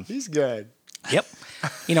 around. He's good. Yep.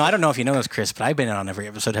 I don't know if you know this, Chris, but I've been on every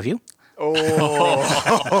episode. Have you?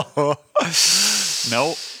 Oh,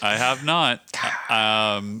 No, I have not.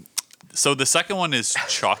 So the second one is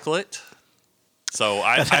chocolate. So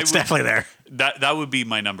I That's would, definitely there. that would be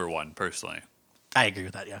my number one personally. I agree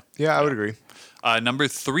with that. Yeah. yeah, I would agree. Number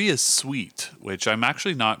 3 is sweet, which I'm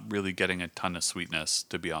actually not really getting a ton of sweetness,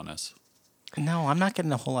 to be honest. No, I'm not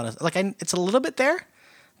getting a whole lot of it's a little bit there,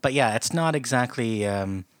 but yeah, it's not exactly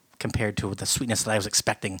compared to the sweetness that I was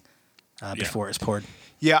expecting before it was poured.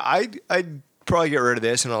 Yeah, I'd probably get rid of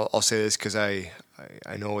this, and I'll say this because I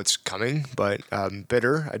know it's coming, but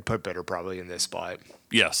bitter. I'd put bitter probably in this spot.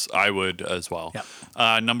 Yes, I would as well.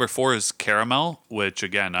 Yep. Number 4 is caramel, which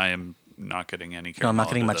again, I am not getting any No, caramel. I'm not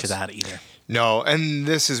getting into much this. of that either. No, and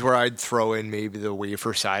this is where I'd throw in maybe the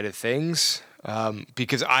wafer side of things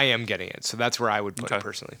because I am getting it. So that's where I would put it Okay.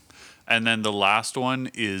 personally. And then the last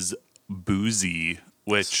one is boozy,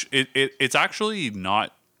 which it's actually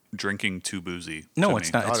not drinking too boozy. No, to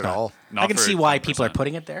it's me. not. It's at not. all. Not I can for see why people are 10%.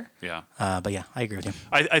 putting it there. Yeah. But yeah, I agree with you.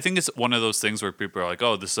 I think it's one of those things where people are like,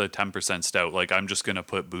 oh, this is a 10% stout. Like, I'm just going to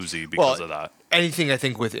put boozy because of that. Anything I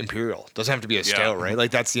think with Imperial doesn't have to be a stout, Yeah. right?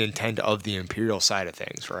 Like that's the intent of the Imperial side of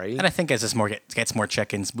things, right? And I think as this more gets more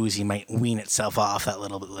check-ins, boozy might wean itself off that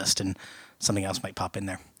little bit list, and something else might pop in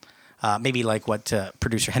there. Maybe like what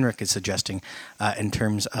producer Henrik is suggesting in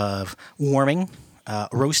terms of warming,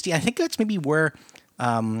 roasty. I think that's maybe where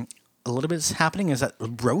a little bit is happening. Is that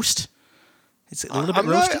roast? It's a little bit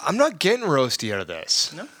roasty. I'm not getting roasty out of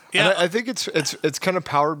this. No? Yeah. And I think it's kind of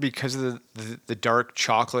powered because of the dark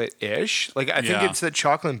chocolate-ish. Like I think Yeah. it's that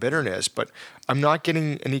chocolate and bitterness, but I'm not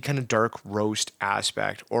getting any kind of dark roast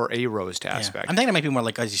aspect or a roast Yeah. aspect. I'm thinking it might be more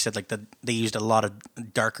like, as you said, like they used a lot of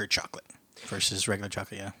darker chocolate versus regular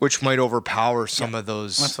chocolate. Yeah. which might overpower some of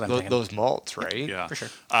That's those what I'm thinking. those malts, right? Yeah. For sure.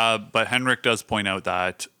 But Henrik does point out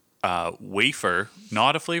that wafer,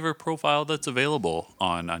 not a flavor profile that's available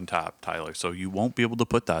on Untapped, Tyler. So you won't be able to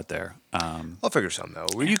put that there. I'll figure something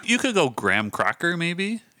out. You could go graham cracker,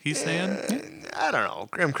 maybe, he's saying. I don't know.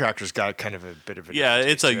 Graham cracker's got kind of a bit of a Yeah,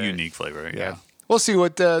 different it's a taste to it. unique flavor. Yeah. We'll see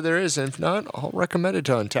what there is. And if not, I'll recommend it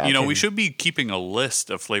to Untapped. You know, we and- should be keeping a list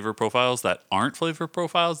of flavor profiles that aren't flavor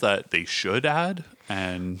profiles that they should add.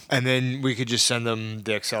 And then we could just send them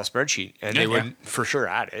the Excel spreadsheet, and they would for sure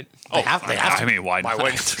add it. They have to. I mean, why not?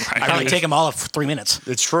 wouldn't? Right? Probably take them all of 3 minutes.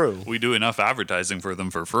 It's true. We do enough advertising for them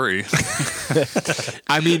for free.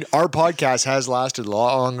 I mean, our podcast has lasted a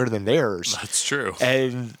lot longer than theirs, That's true.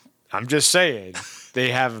 and I'm just saying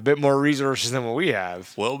they have a bit more resources than what we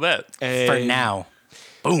have. Well bet. For And- now.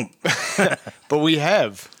 Boom. but we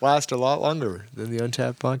have lasted a lot longer than the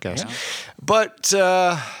Untapped podcast. But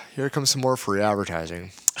here comes some more free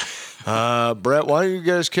advertising. Brett, why don't you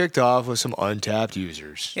get us kicked off with some Untapped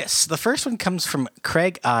users? Yes, the first one comes from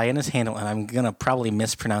Craig I, and his handle, and I'm going to probably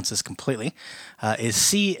mispronounce this completely, is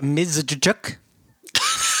C. Mizjuk.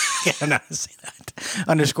 Yeah, I'm not going to say that.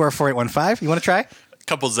 _4815. You want to try?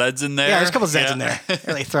 Couple Zeds in there. Yeah, there's a couple Zeds in there.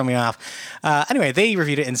 Really throw me off. Anyway, they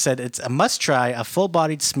reviewed it and said it's a must-try, a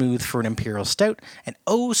full-bodied smooth for an Imperial Stout, and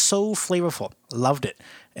oh so flavorful. Loved it.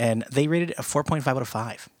 And they rated it a 4.5 out of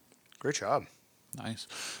 5. Great job. Nice.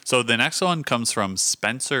 So the next one comes from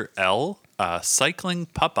Spencer L. Cycling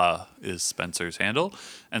Papa is Spencer's handle.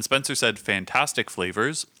 And Spencer said, fantastic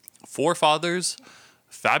flavors, forefathers,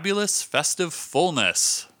 fabulous festive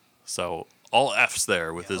fullness. So all F's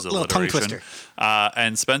there with his little tongue alliteration. twister.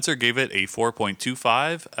 And Spencer gave it a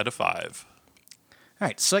 4.25 out of 5. All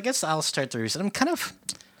right, so I guess I'll start the reviews. I'm kind of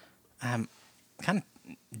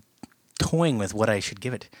toying with what I should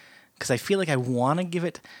give it because I feel like I want to give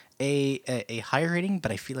it a higher rating,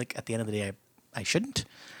 but I feel like at the end of the day I shouldn't.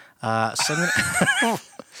 So I'm gonna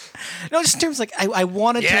no, just in terms of like I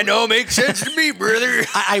wanted to. no, makes sense to me, brother.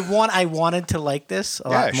 I wanted to like this a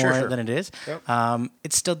lot sure, more sure. than it is. Yep.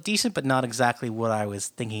 It's still decent, but not exactly what I was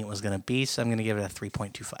thinking it was going to be. So I'm going to give it a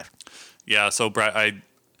 3.25. Yeah, so Brett,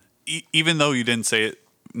 even though you didn't say it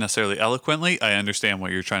necessarily eloquently, I understand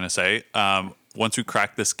what you're trying to say. Once we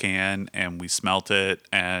cracked this can and we smelt it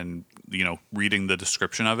and, you know, reading the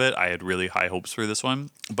description of it, I had really high hopes for this one,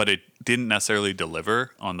 but it didn't necessarily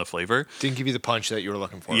deliver on the flavor. Didn't give you the punch that you were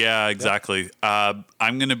looking for. Yeah, exactly. I'm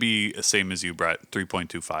going to be the same as you, Brett,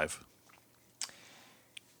 3.25.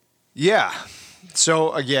 Yeah.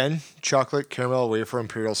 So again, chocolate caramel wafer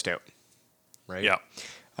imperial stout. Right. Yeah.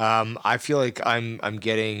 I feel like I'm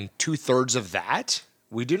getting 2/3 of that.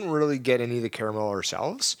 We didn't really get any of the caramel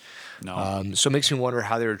ourselves. No. So it makes me wonder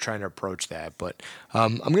how they were trying to approach that. But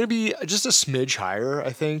I'm going to be just a smidge higher,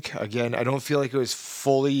 I think. Again, I don't feel like it was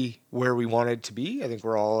fully where we wanted it to be. I think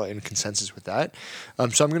we're all in consensus with that.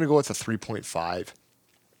 So I'm going to go with a 3.5.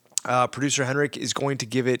 Producer Henrik is going to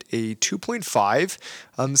give it a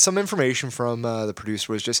 2.5. Some information from the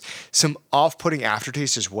producer was just some off-putting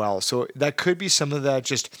aftertaste as well. So that could be some of that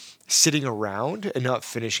just sitting around and not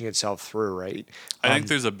finishing itself through, right? I think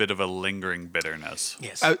there's a bit of a lingering bitterness.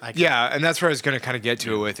 Yes. Yeah, and that's where I was going to kind of get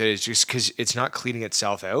to it with it, is just because it's not cleaning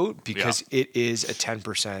itself out because it is a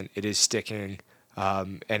 10%. It is sticking,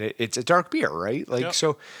 and it's a dark beer, right? Like Yep.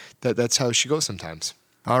 so that's how she goes sometimes.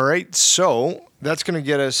 All right, so that's going to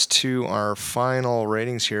get us to our final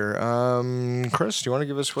ratings here. Chris, do you want to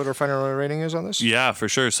give us what our final rating is on this? Yeah, for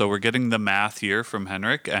sure. So we're getting the math here from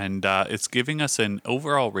Henrik, and it's giving us an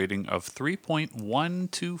overall rating of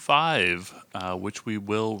 3.125, which we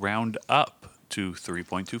will round up to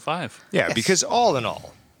 3.25. Yeah, Yes. because all in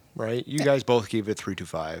all, right, you guys both gave it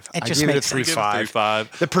 3.25. It I just gave it a makes sense. Give it 3.5.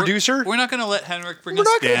 3.5. The producer? We're not going to let Henrik bring We're us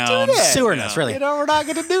not gonna do down. that. Sewerness, really. You know, we're not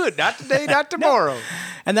going to do it. Not today, not tomorrow.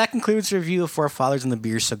 And that concludes the review of Forefathers and the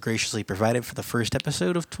beers so graciously provided for the first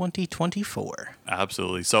episode of 2024.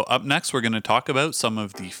 Absolutely. So up next, we're going to talk about some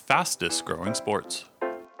of the fastest growing sports.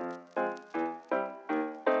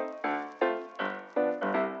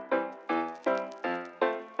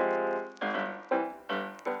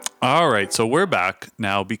 All right, so we're back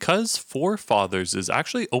now because Forefathers is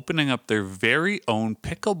actually opening up their very own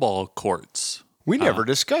pickleball courts. We never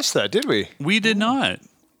discussed that, did we? We did not.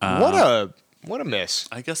 What a miss.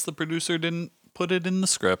 I guess the producer didn't put it in the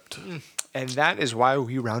script. And that is why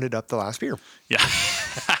we rounded up the last beer. Yeah.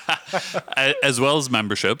 As well as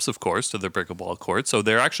memberships, of course, to the pickleball court. So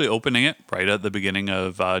they're actually opening it right at the beginning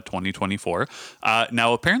of 2024.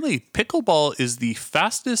 Now, apparently, pickleball is the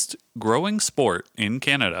fastest growing sport in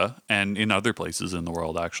Canada and in other places in the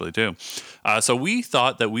world, actually, too. So we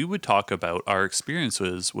thought that we would talk about our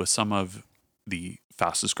experiences with some of the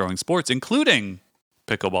fastest growing sports, including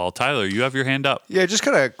pickleball. Tyler, you have your hand up. Yeah, just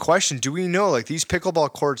kind of question. Do we know, like, these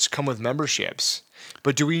pickleball courts come with memberships,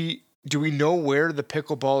 but do we know where the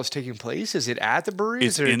pickleball is taking place? Is it at the brewery?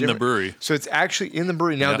 It's in the brewery. So it's actually in the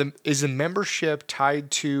brewery. Now, Yep. is the membership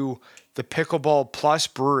tied to the Pickleball Plus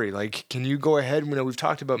brewery? Like, can you go ahead? We've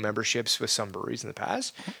talked about memberships with some breweries in the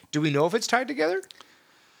past. Do we know if it's tied together?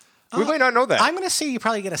 We might not know that. I'm going to say you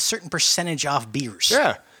probably get a certain percentage off beers.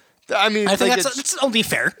 Yeah. I mean, I think like, that's only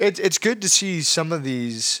fair. It's good to see some of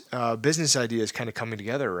these business ideas kind of coming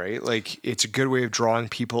together, right? Like, it's a good way of drawing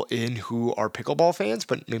people in who are pickleball fans,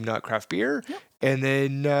 but maybe not craft beer. Yep. And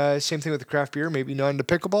then same thing with the craft beer, maybe not into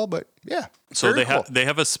pickleball, but yeah. So they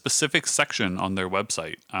have a specific section on their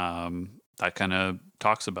website that kind of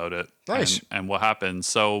talks about it. Nice. And what happens.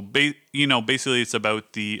 So, basically it's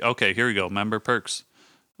about okay, here we go, member perks.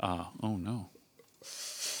 Oh, no.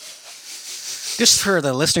 Just for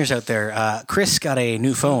the listeners out there, Chris got a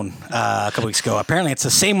new phone a couple weeks ago. Apparently, it's the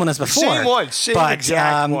same one as before. Same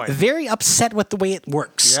exact one. Very upset with the way it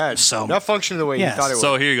works. Yeah, so not functioning the way you thought it would.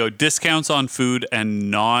 So here you go. Discounts on food and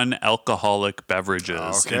non-alcoholic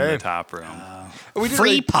beverages in the tap room.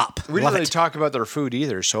 Free pop. We didn't Love really it. talk about their food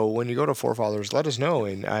either. So when you go to Forefathers, let us know.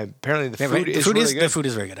 And apparently the food is really good. The food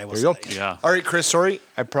is very good. I will There you say. go. Yeah. All right, Chris. Sorry,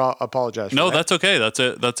 I apologize. No, for that. that's okay.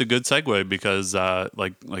 That's a good segue because,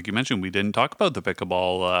 like you mentioned, we didn't talk about the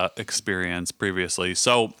pickleball experience previously.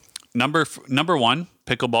 So number one,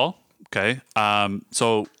 pickleball. Okay.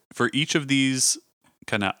 So for each of these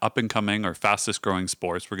kind of up and coming or fastest growing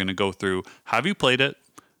sports, we're going to go through. Have you played it?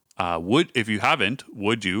 If you haven't,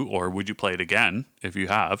 would you play it again if you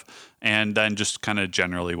have? And then just kind of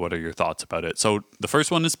generally, what are your thoughts about it? So the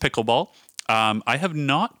first one is pickleball. I have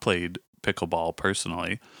not played pickleball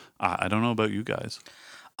personally. I don't know about you guys.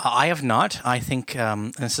 I have not. I think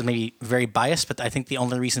and this is maybe very biased, but I think the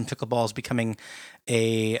only reason pickleball is becoming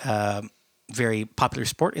a very popular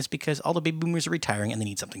sport is because all the baby boomers are retiring and they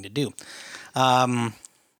need something to do,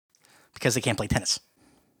 because they can't play tennis,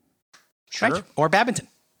 Sure. right? Or badminton.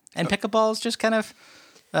 And pickleball is just kind of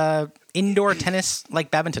indoor tennis,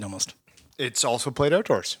 like badminton almost. It's also played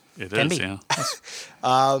outdoors. It Can is, be.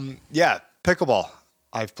 yeah. Yeah, pickleball.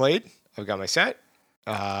 I've played. I've got my set.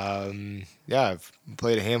 I've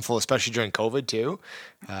played a handful, especially during COVID too.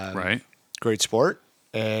 Right. Great sport.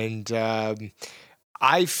 And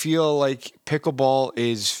I feel like pickleball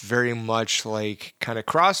is very much like kind of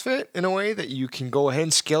CrossFit in a way that you can go ahead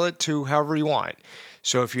and scale it to however you want.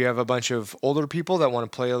 So if you have a bunch of older people that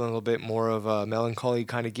want to play a little bit more of a melancholy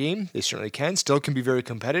kind of game, they certainly can. Still can be very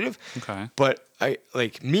competitive. Okay. But I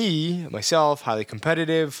like myself, highly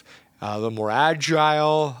competitive, a little more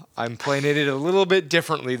agile. I'm playing it a little bit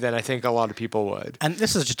differently than I think a lot of people would. And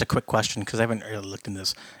this is just a quick question because I haven't really looked into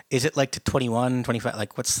this. Is it like to 21, 25?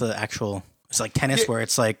 Like what's the actual... It's like tennis where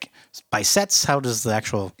it's like by sets. How does the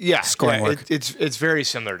actual scoring work? It's very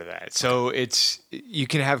similar to that. So you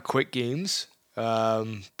can have quick games,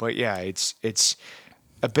 but yeah, it's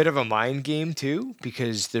a bit of a mind game too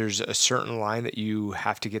because there's a certain line that you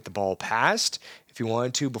have to get the ball past if you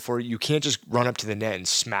wanted to before you can't just run up to the net and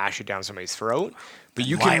smash it down somebody's throat. But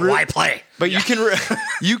you can why play? But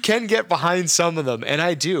you can get behind some of them, and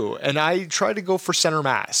I do, and I try to go for center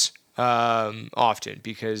mass. Often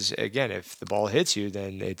because again, if the ball hits you,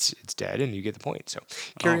 then it's dead and you get the point. So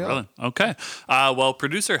carry on. Really? Okay. Well,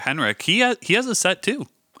 producer Henrik, he has a set too.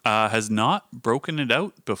 Has not broken it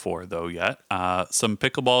out before though yet. Some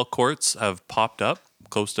pickleball courts have popped up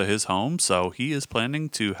close to his home, so he is planning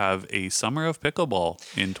to have a summer of pickleball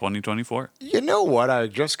in 2024. You know what? I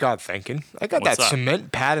just got thinking. I got What's that that?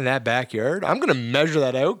 cement pad in that backyard. I'm going to measure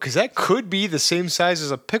that out because that could be the same size as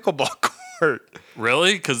a pickleball court. court.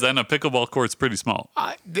 Really? Because then a pickleball court's pretty small.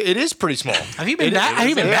 It is pretty small. Have you been back? Have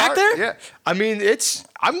you been back there? Yeah. I mean,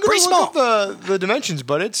 I'm going Pretty to look up the dimensions,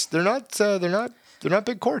 but they're not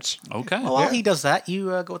big courts. Okay. Well, while he does that, you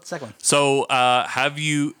go with the second one. So have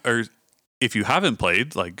you, or if you haven't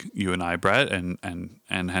played, like you and I, Brett and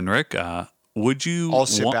Henrik, would you? I'll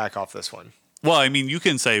sit back off this one. Well, I mean, you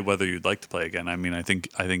can say whether you'd like to play again. I mean, I think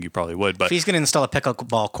you probably would. But If he's going to install a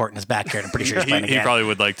pickleball court in his backyard, I'm pretty sure he's playing he again. probably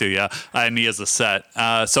would like to, yeah. And he has a set.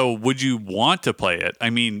 So would you want to play it?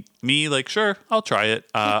 I mean, me, like, sure, I'll try it.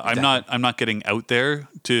 I'm not getting out there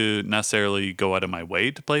to necessarily go out of my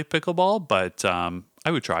way to play pickleball, but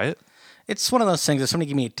I would try it. It's one of those things. If somebody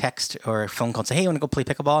give me a text or a phone call and say, "Hey, you want to go play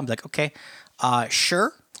pickleball?" I'm like, "Okay,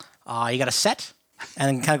 sure." You got a set, and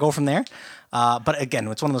then kind of go from there. But again,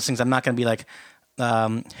 it's one of those things. I'm not going to be like,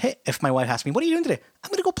 "Hey," if my wife asks me, "What are you doing today?" I'm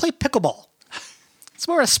going to go play pickleball. It's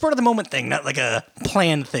more a spur of the moment thing, not like a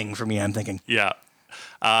planned thing for me. I'm thinking. Yeah.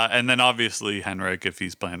 And then obviously Henrik, if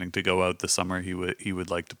he's planning to go out this summer, he would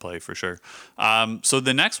like to play for sure. So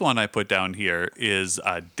the next one I put down here is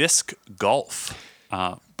disc golf.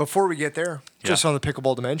 Before we get there, just on the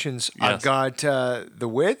pickleball dimensions, Yes. I've got the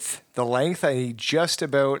width, the length. I need just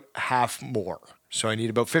about half more, so I need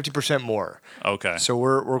about 50% more. Okay. So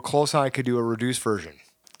we're close on. I could do a reduced version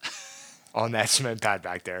on that cement pad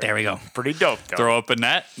back there. There we go. Pretty dope, though. Throw up a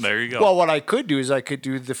net. There you go. Well, what I could do is I could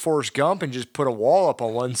do the Forrest Gump and just put a wall up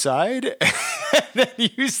on one side and then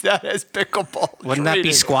use that as pickleball. Wouldn't that be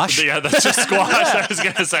training. squash? Yeah, that's just squash. I was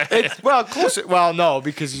gonna say. Well, close. Well, no,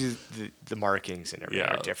 because the markings and everything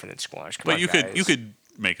Yeah. are different in squash. Come But on, you guys. could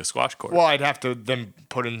make a squash court. Well, I'd have to then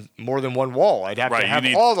put in more than one wall. I'd have Right, to you have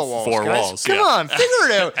need all the walls. 4 guys. walls, Come yeah. on, figure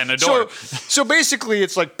it out. And a door. So basically,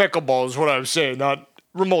 it's like pickleball is what I was saying, not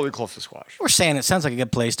remotely close to squash. We're saying it sounds like a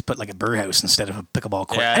good place to put like a brew house instead of a pickleball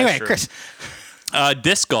court. Yeah, Anyway, sure. Chris,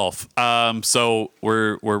 Disc golf. So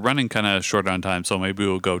we're running kind of short on time, so maybe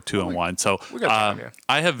we'll go 2 and 1. So we got time, yeah.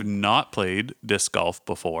 I have not played disc golf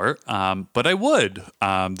before, but I would.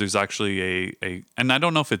 There's actually a and I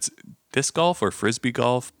don't know if it's disc golf or frisbee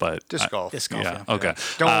golf, but Disc golf. disc golf. Yeah. Yeah. Okay.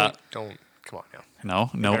 Don't. Come on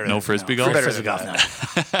now. No frisbee golf. better Frisbee than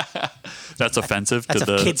golf now. That's offensive That's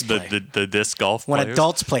to a the kids play. the disc golf When players.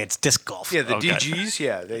 adults play, it's disc golf. Yeah, the Okay. DGs.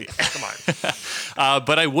 Yeah, they come on.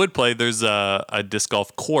 But I would play. There's a disc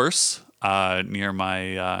golf course near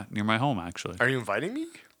my home actually. Are you inviting me?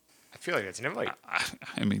 I feel like it's an invite.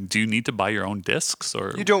 I mean, do you need to buy your own discs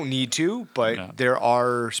or? You don't need to, but No. there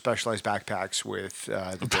are specialized backpacks with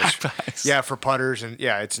the disc. Backpacks? Yeah, for putters and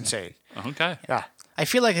yeah, it's insane. Okay. Yeah. I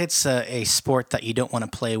feel like it's a sport that you don't want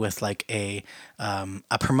to play with like a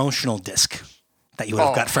promotional disc that you would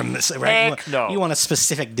have Oh, got from this, right? heck no. You want a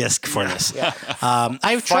specific disc for this.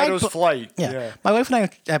 I've tried. Fido's Flight. Yeah. My wife and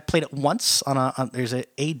I played it once there's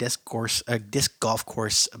a disc golf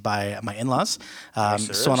course by my in-laws.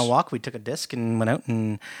 So on a walk, we took a disc and went out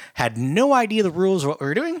and had no idea the rules of what we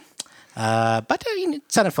were doing. But it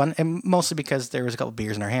sounded fun, and mostly because there was a couple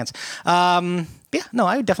beers in our hands. Yeah, no,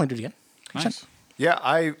 I would definitely do it again. Nice. Yeah,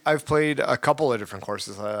 I've played a couple of different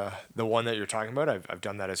courses. The one that you're talking about, I've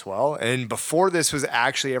done that as well. And before this was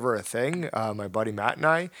actually ever a thing, my buddy Matt and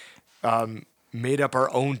I made up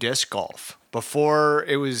our own disc golf. Before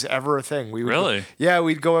it was ever a thing, we would Really?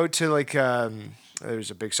 we'd go out to like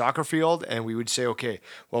there's a big soccer field, and we would say, okay,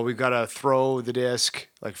 well we've got to throw the disc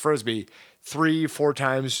like frisbee 3-4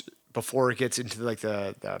 times before it gets into like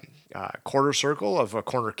the quarter circle of a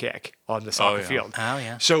corner kick on the soccer yeah. field. Oh,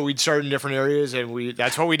 yeah. So we'd start in different areas, and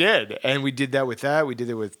that's what we did. And we did that with that. We did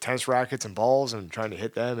it with tennis rackets and balls and trying to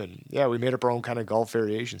hit them. And yeah, we made up our own kind of golf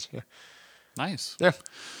variations. Yeah. Nice. Yeah.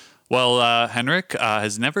 Well, Henrik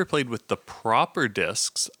has never played with the proper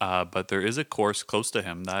discs, but there is a course close to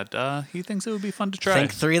him that he thinks it would be fun to try. I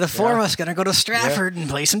think 3 of the 4 of us gonna go to Stratford and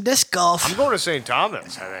play some disc golf. I'm going to St.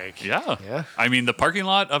 Thomas, I think. Yeah. Yeah. I mean, the parking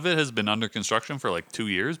lot of it has been under construction for like 2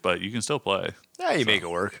 years, but you can still play. Yeah, you make it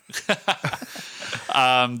work.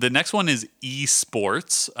 The next one is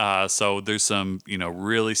esports. So there's some,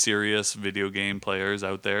 really serious video game players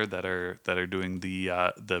out there that are doing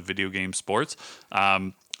the video game sports.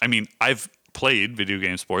 I mean, I've played video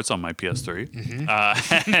game sports on my PS3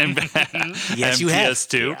 and Yes, you have.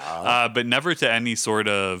 PS2, but never to any sort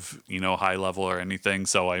of high level or anything.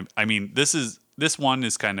 So I mean, this one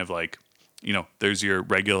is kind of like there's your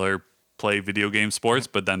regular play video game sports,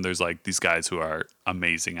 but then there's like these guys who are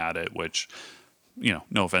amazing at it, which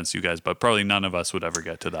no offense to you guys, but probably none of us would ever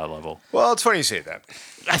get to that level. Well, it's funny you say that.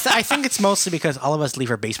 I think it's mostly because all of us leave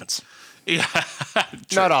our basements. Yeah.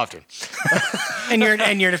 Not often. And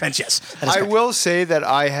your defense, yes. That is I correct. will say that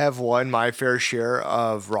I have won my fair share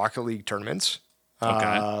of Rocket League tournaments.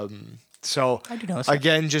 Okay. So I do notice that.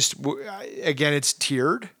 again, it's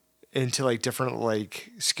tiered into like different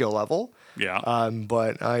like skill level. Yeah.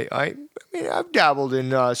 But I mean, I've dabbled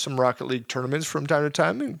in some Rocket League tournaments from time to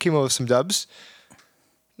time and came out with some dubs.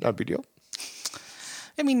 Not a big deal.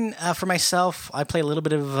 I mean, for myself, I play a little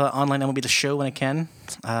bit of online MLB The Show when I can.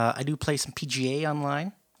 I do play some PGA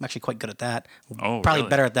online. I'm actually quite good at that. Oh, Probably really?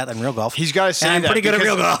 better at that than real golf. He's got to say And I'm that. pretty good at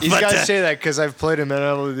real golf. He's but, got to say that because I've played him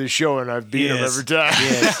in the show and I've beat him Yes. every time.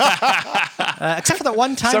 Yes. Except for that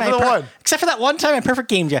one time. Except for that one time I perfect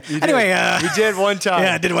gamed you. Anyway, we did one time.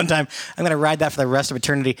 yeah, I did one time. I'm gonna ride that for the rest of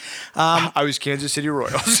eternity. I was Kansas City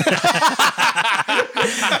Royals.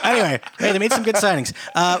 Anyway, hey, they made some good signings.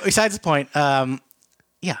 Besides the point,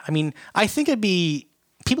 yeah, I mean, I think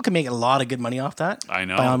people can make a lot of good money off that. I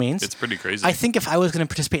know. By all means. It's pretty crazy. I think if I was going to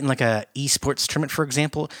participate in like a esports tournament, for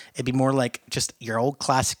example, it'd be more like just your old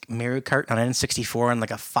classic Mario Kart on N64 on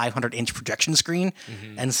like a 500-inch projection screen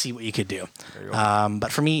and see what you could do.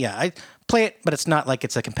 But for me, yeah, I play it, but it's not like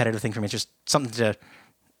it's a competitive thing for me. It's just something to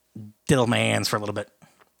diddle my hands for a little bit.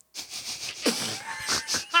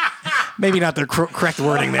 Maybe not the correct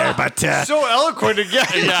wording there, but So eloquent again.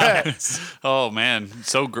 yeah. Oh man,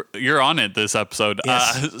 you're on it this episode.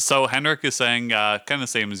 Yes. So Henrik is saying kind of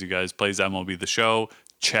same as you guys, plays MLB The Show,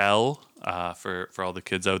 Chell for all the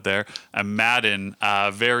kids out there, and Madden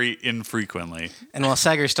very infrequently. And while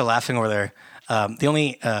Sager's still laughing over there, the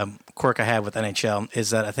only quirk I have with NHL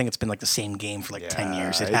is that I think it's been like the same game for like 10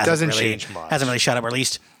 years. it hasn't doesn't really, change much. Hasn't really shot up, or at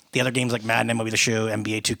least the other games like Madden, MLB The Show,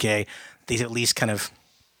 NBA 2K, they've at least kind of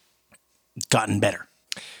gotten better.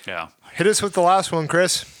 Yeah. Hit us with the last one,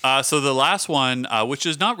 Chris. So the last one, which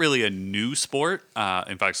is not really a new sport,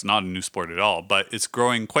 in fact, it's not a new sport at all, but it's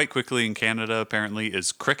growing quite quickly in Canada, apparently,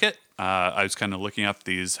 is cricket. I was kind of looking up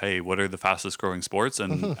these, hey, what are the fastest growing sports?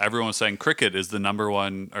 And everyone was saying cricket is the number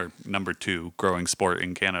one or number two growing sport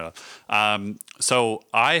in Canada. So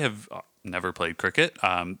I have never played cricket.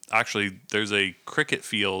 Actually, there's a cricket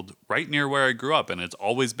field right near where I grew up, and it's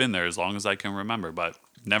always been there as long as I can remember, but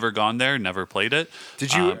never gone there, never played it.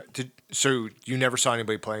 Did you? So you never saw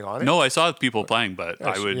anybody playing on it? No, I saw people playing, but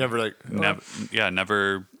I so would you never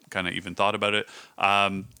never kind of even thought about it.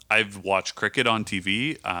 I've watched cricket on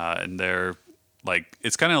TV, and they're like,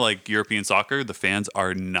 it's kind of like European soccer. The fans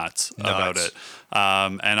are nuts about it.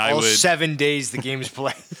 And I All would 7 days the game's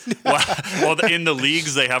played. well, in the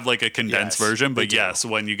leagues they have like a condensed Yes, version, they but do. yes,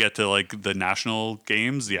 when you get to like the national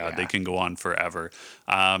games, they can go on forever.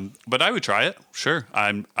 But I would try it. Sure.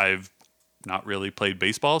 I've not really played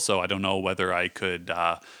baseball, so I don't know whether I could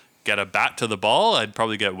get a bat to the ball. I'd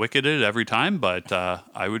probably get wicketed every time, but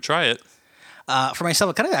I would try it. For myself,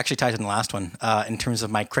 it kind of actually ties in the last one in terms of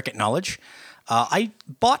my cricket knowledge. I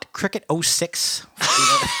bought Cricket 06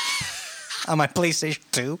 on my PlayStation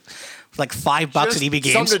 2 for like $5 at EB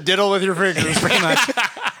Games. Something to diddle with your fingers. Pretty much.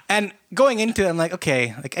 And going into it, I'm like,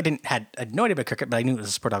 okay, like I had no idea about cricket, but I knew it was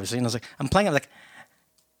a sport, obviously. And I was like, I'm playing it, like,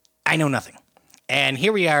 I know nothing. And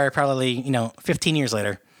here we are, probably 15 years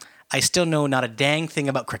later. I still know not a dang thing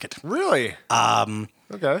about cricket. Really?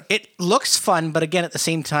 Okay. It looks fun, but again, at the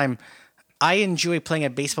same time, I enjoy playing a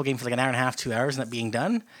baseball game for like an hour and a half, 2 hours, and that being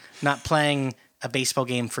done. Not playing a baseball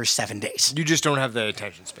game for 7 days. You just don't have the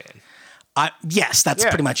attention span. Yes, that's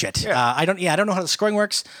pretty much it. Yeah. I don't know how the scoring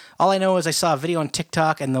works. All I know is I saw a video on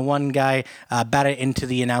TikTok, and the one guy batted into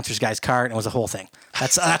the announcer's guy's car, and it was a whole thing.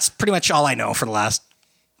 That's pretty much all I know for the last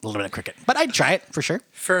little bit of cricket. But I'd try it for sure.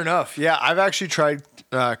 Fair enough. Yeah, I've actually tried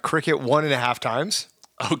cricket 1.5 times.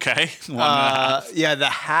 Okay. Yeah, the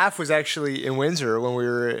half was actually in Windsor when we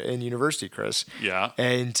were in university, Chris. Yeah.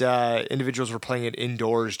 And individuals were playing it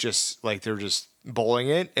indoors, just like they were just bowling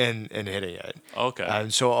it and hitting it. Okay.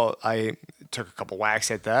 And so I took a couple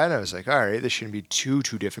whacks at that, and I was like, all right, this shouldn't be too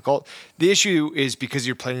difficult. The issue is because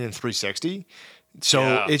you're playing in 360. So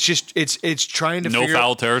Yeah. it's just it's trying to No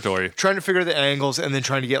foul territory. trying to figure the angles and then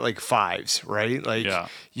trying to get like fives, right? Like Yeah.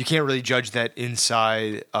 you can't really judge that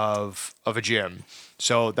inside of a gym.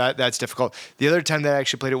 So that's difficult. The other time that I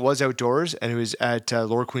actually played it was outdoors, and it was at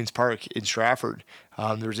Lower Queens Park in Stratford.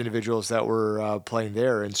 There was individuals that were playing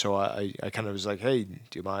there, and so I kind of was like, hey,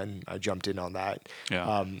 do you mind? I jumped in on that.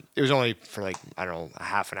 Yeah. It was only for like, I don't know, a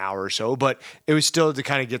half an hour or so, but it was still to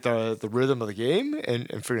kind of get the rhythm of the game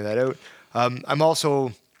and figure that out. I'm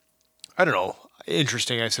also, I don't know,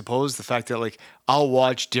 interesting, I suppose, the fact that like I'll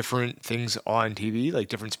watch different things on TV, like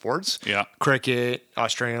different sports. Yeah. Cricket,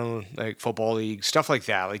 Australian like football league, stuff like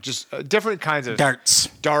that. Like just different kinds of Darts.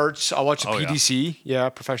 I'll watch the Oh, yeah.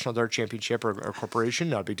 PDC, Professional Dart Championship or corporation,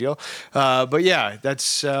 not a big deal. But yeah,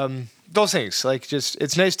 that's those things. Like just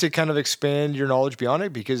it's nice to kind of expand your knowledge beyond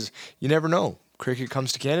it because you never know. Cricket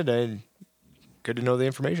comes to Canada and good to know the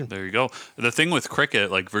information. There you go. The thing with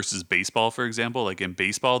cricket, like versus baseball, for example, like in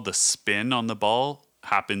baseball, the spin on the ball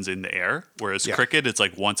happens in the air, whereas cricket, it's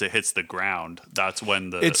like once it hits the ground, that's when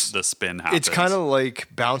the spin happens. It's kind of like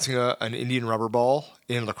bouncing an Indian rubber ball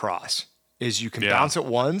in lacrosse. Is you can bounce it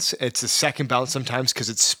once. It's a second bounce sometimes because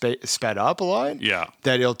it's sped up a line. Yeah.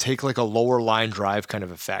 That it'll take like a lower line drive kind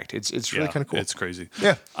of effect. It's really kind of cool. It's crazy.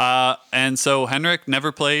 Yeah. And so Henrik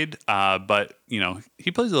never played, but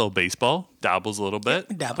he plays a little baseball, dabbles a little bit.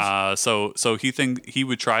 So he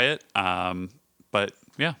would try it. But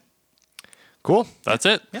yeah. Cool. That's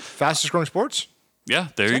it. Yeah. Fastest growing sports. Yeah,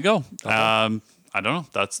 there you go. I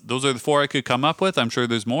don't know. Those are the 4 I could come up with. I'm sure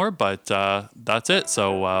there's more, but that's it.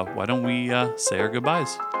 So why don't we say our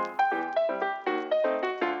goodbyes?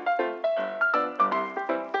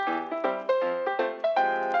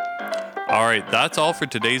 All right, that's all for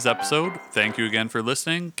today's episode. Thank you again for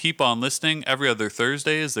listening. Keep on listening. Every other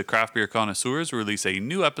Thursday is the Craft Beer Connoisseurs release a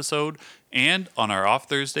new episode, and on our off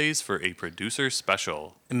Thursdays for a producer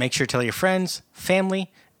special. And make sure to tell your friends, family,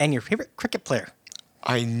 and your favorite cricket player.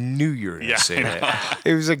 I knew you were going to say that.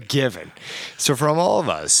 It was a given. So from all of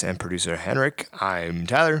us and producer Henrik, I'm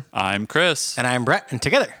Tyler. I'm Chris. And I'm Brett. And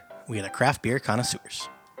together, we are the Craft Beer Connoisseurs.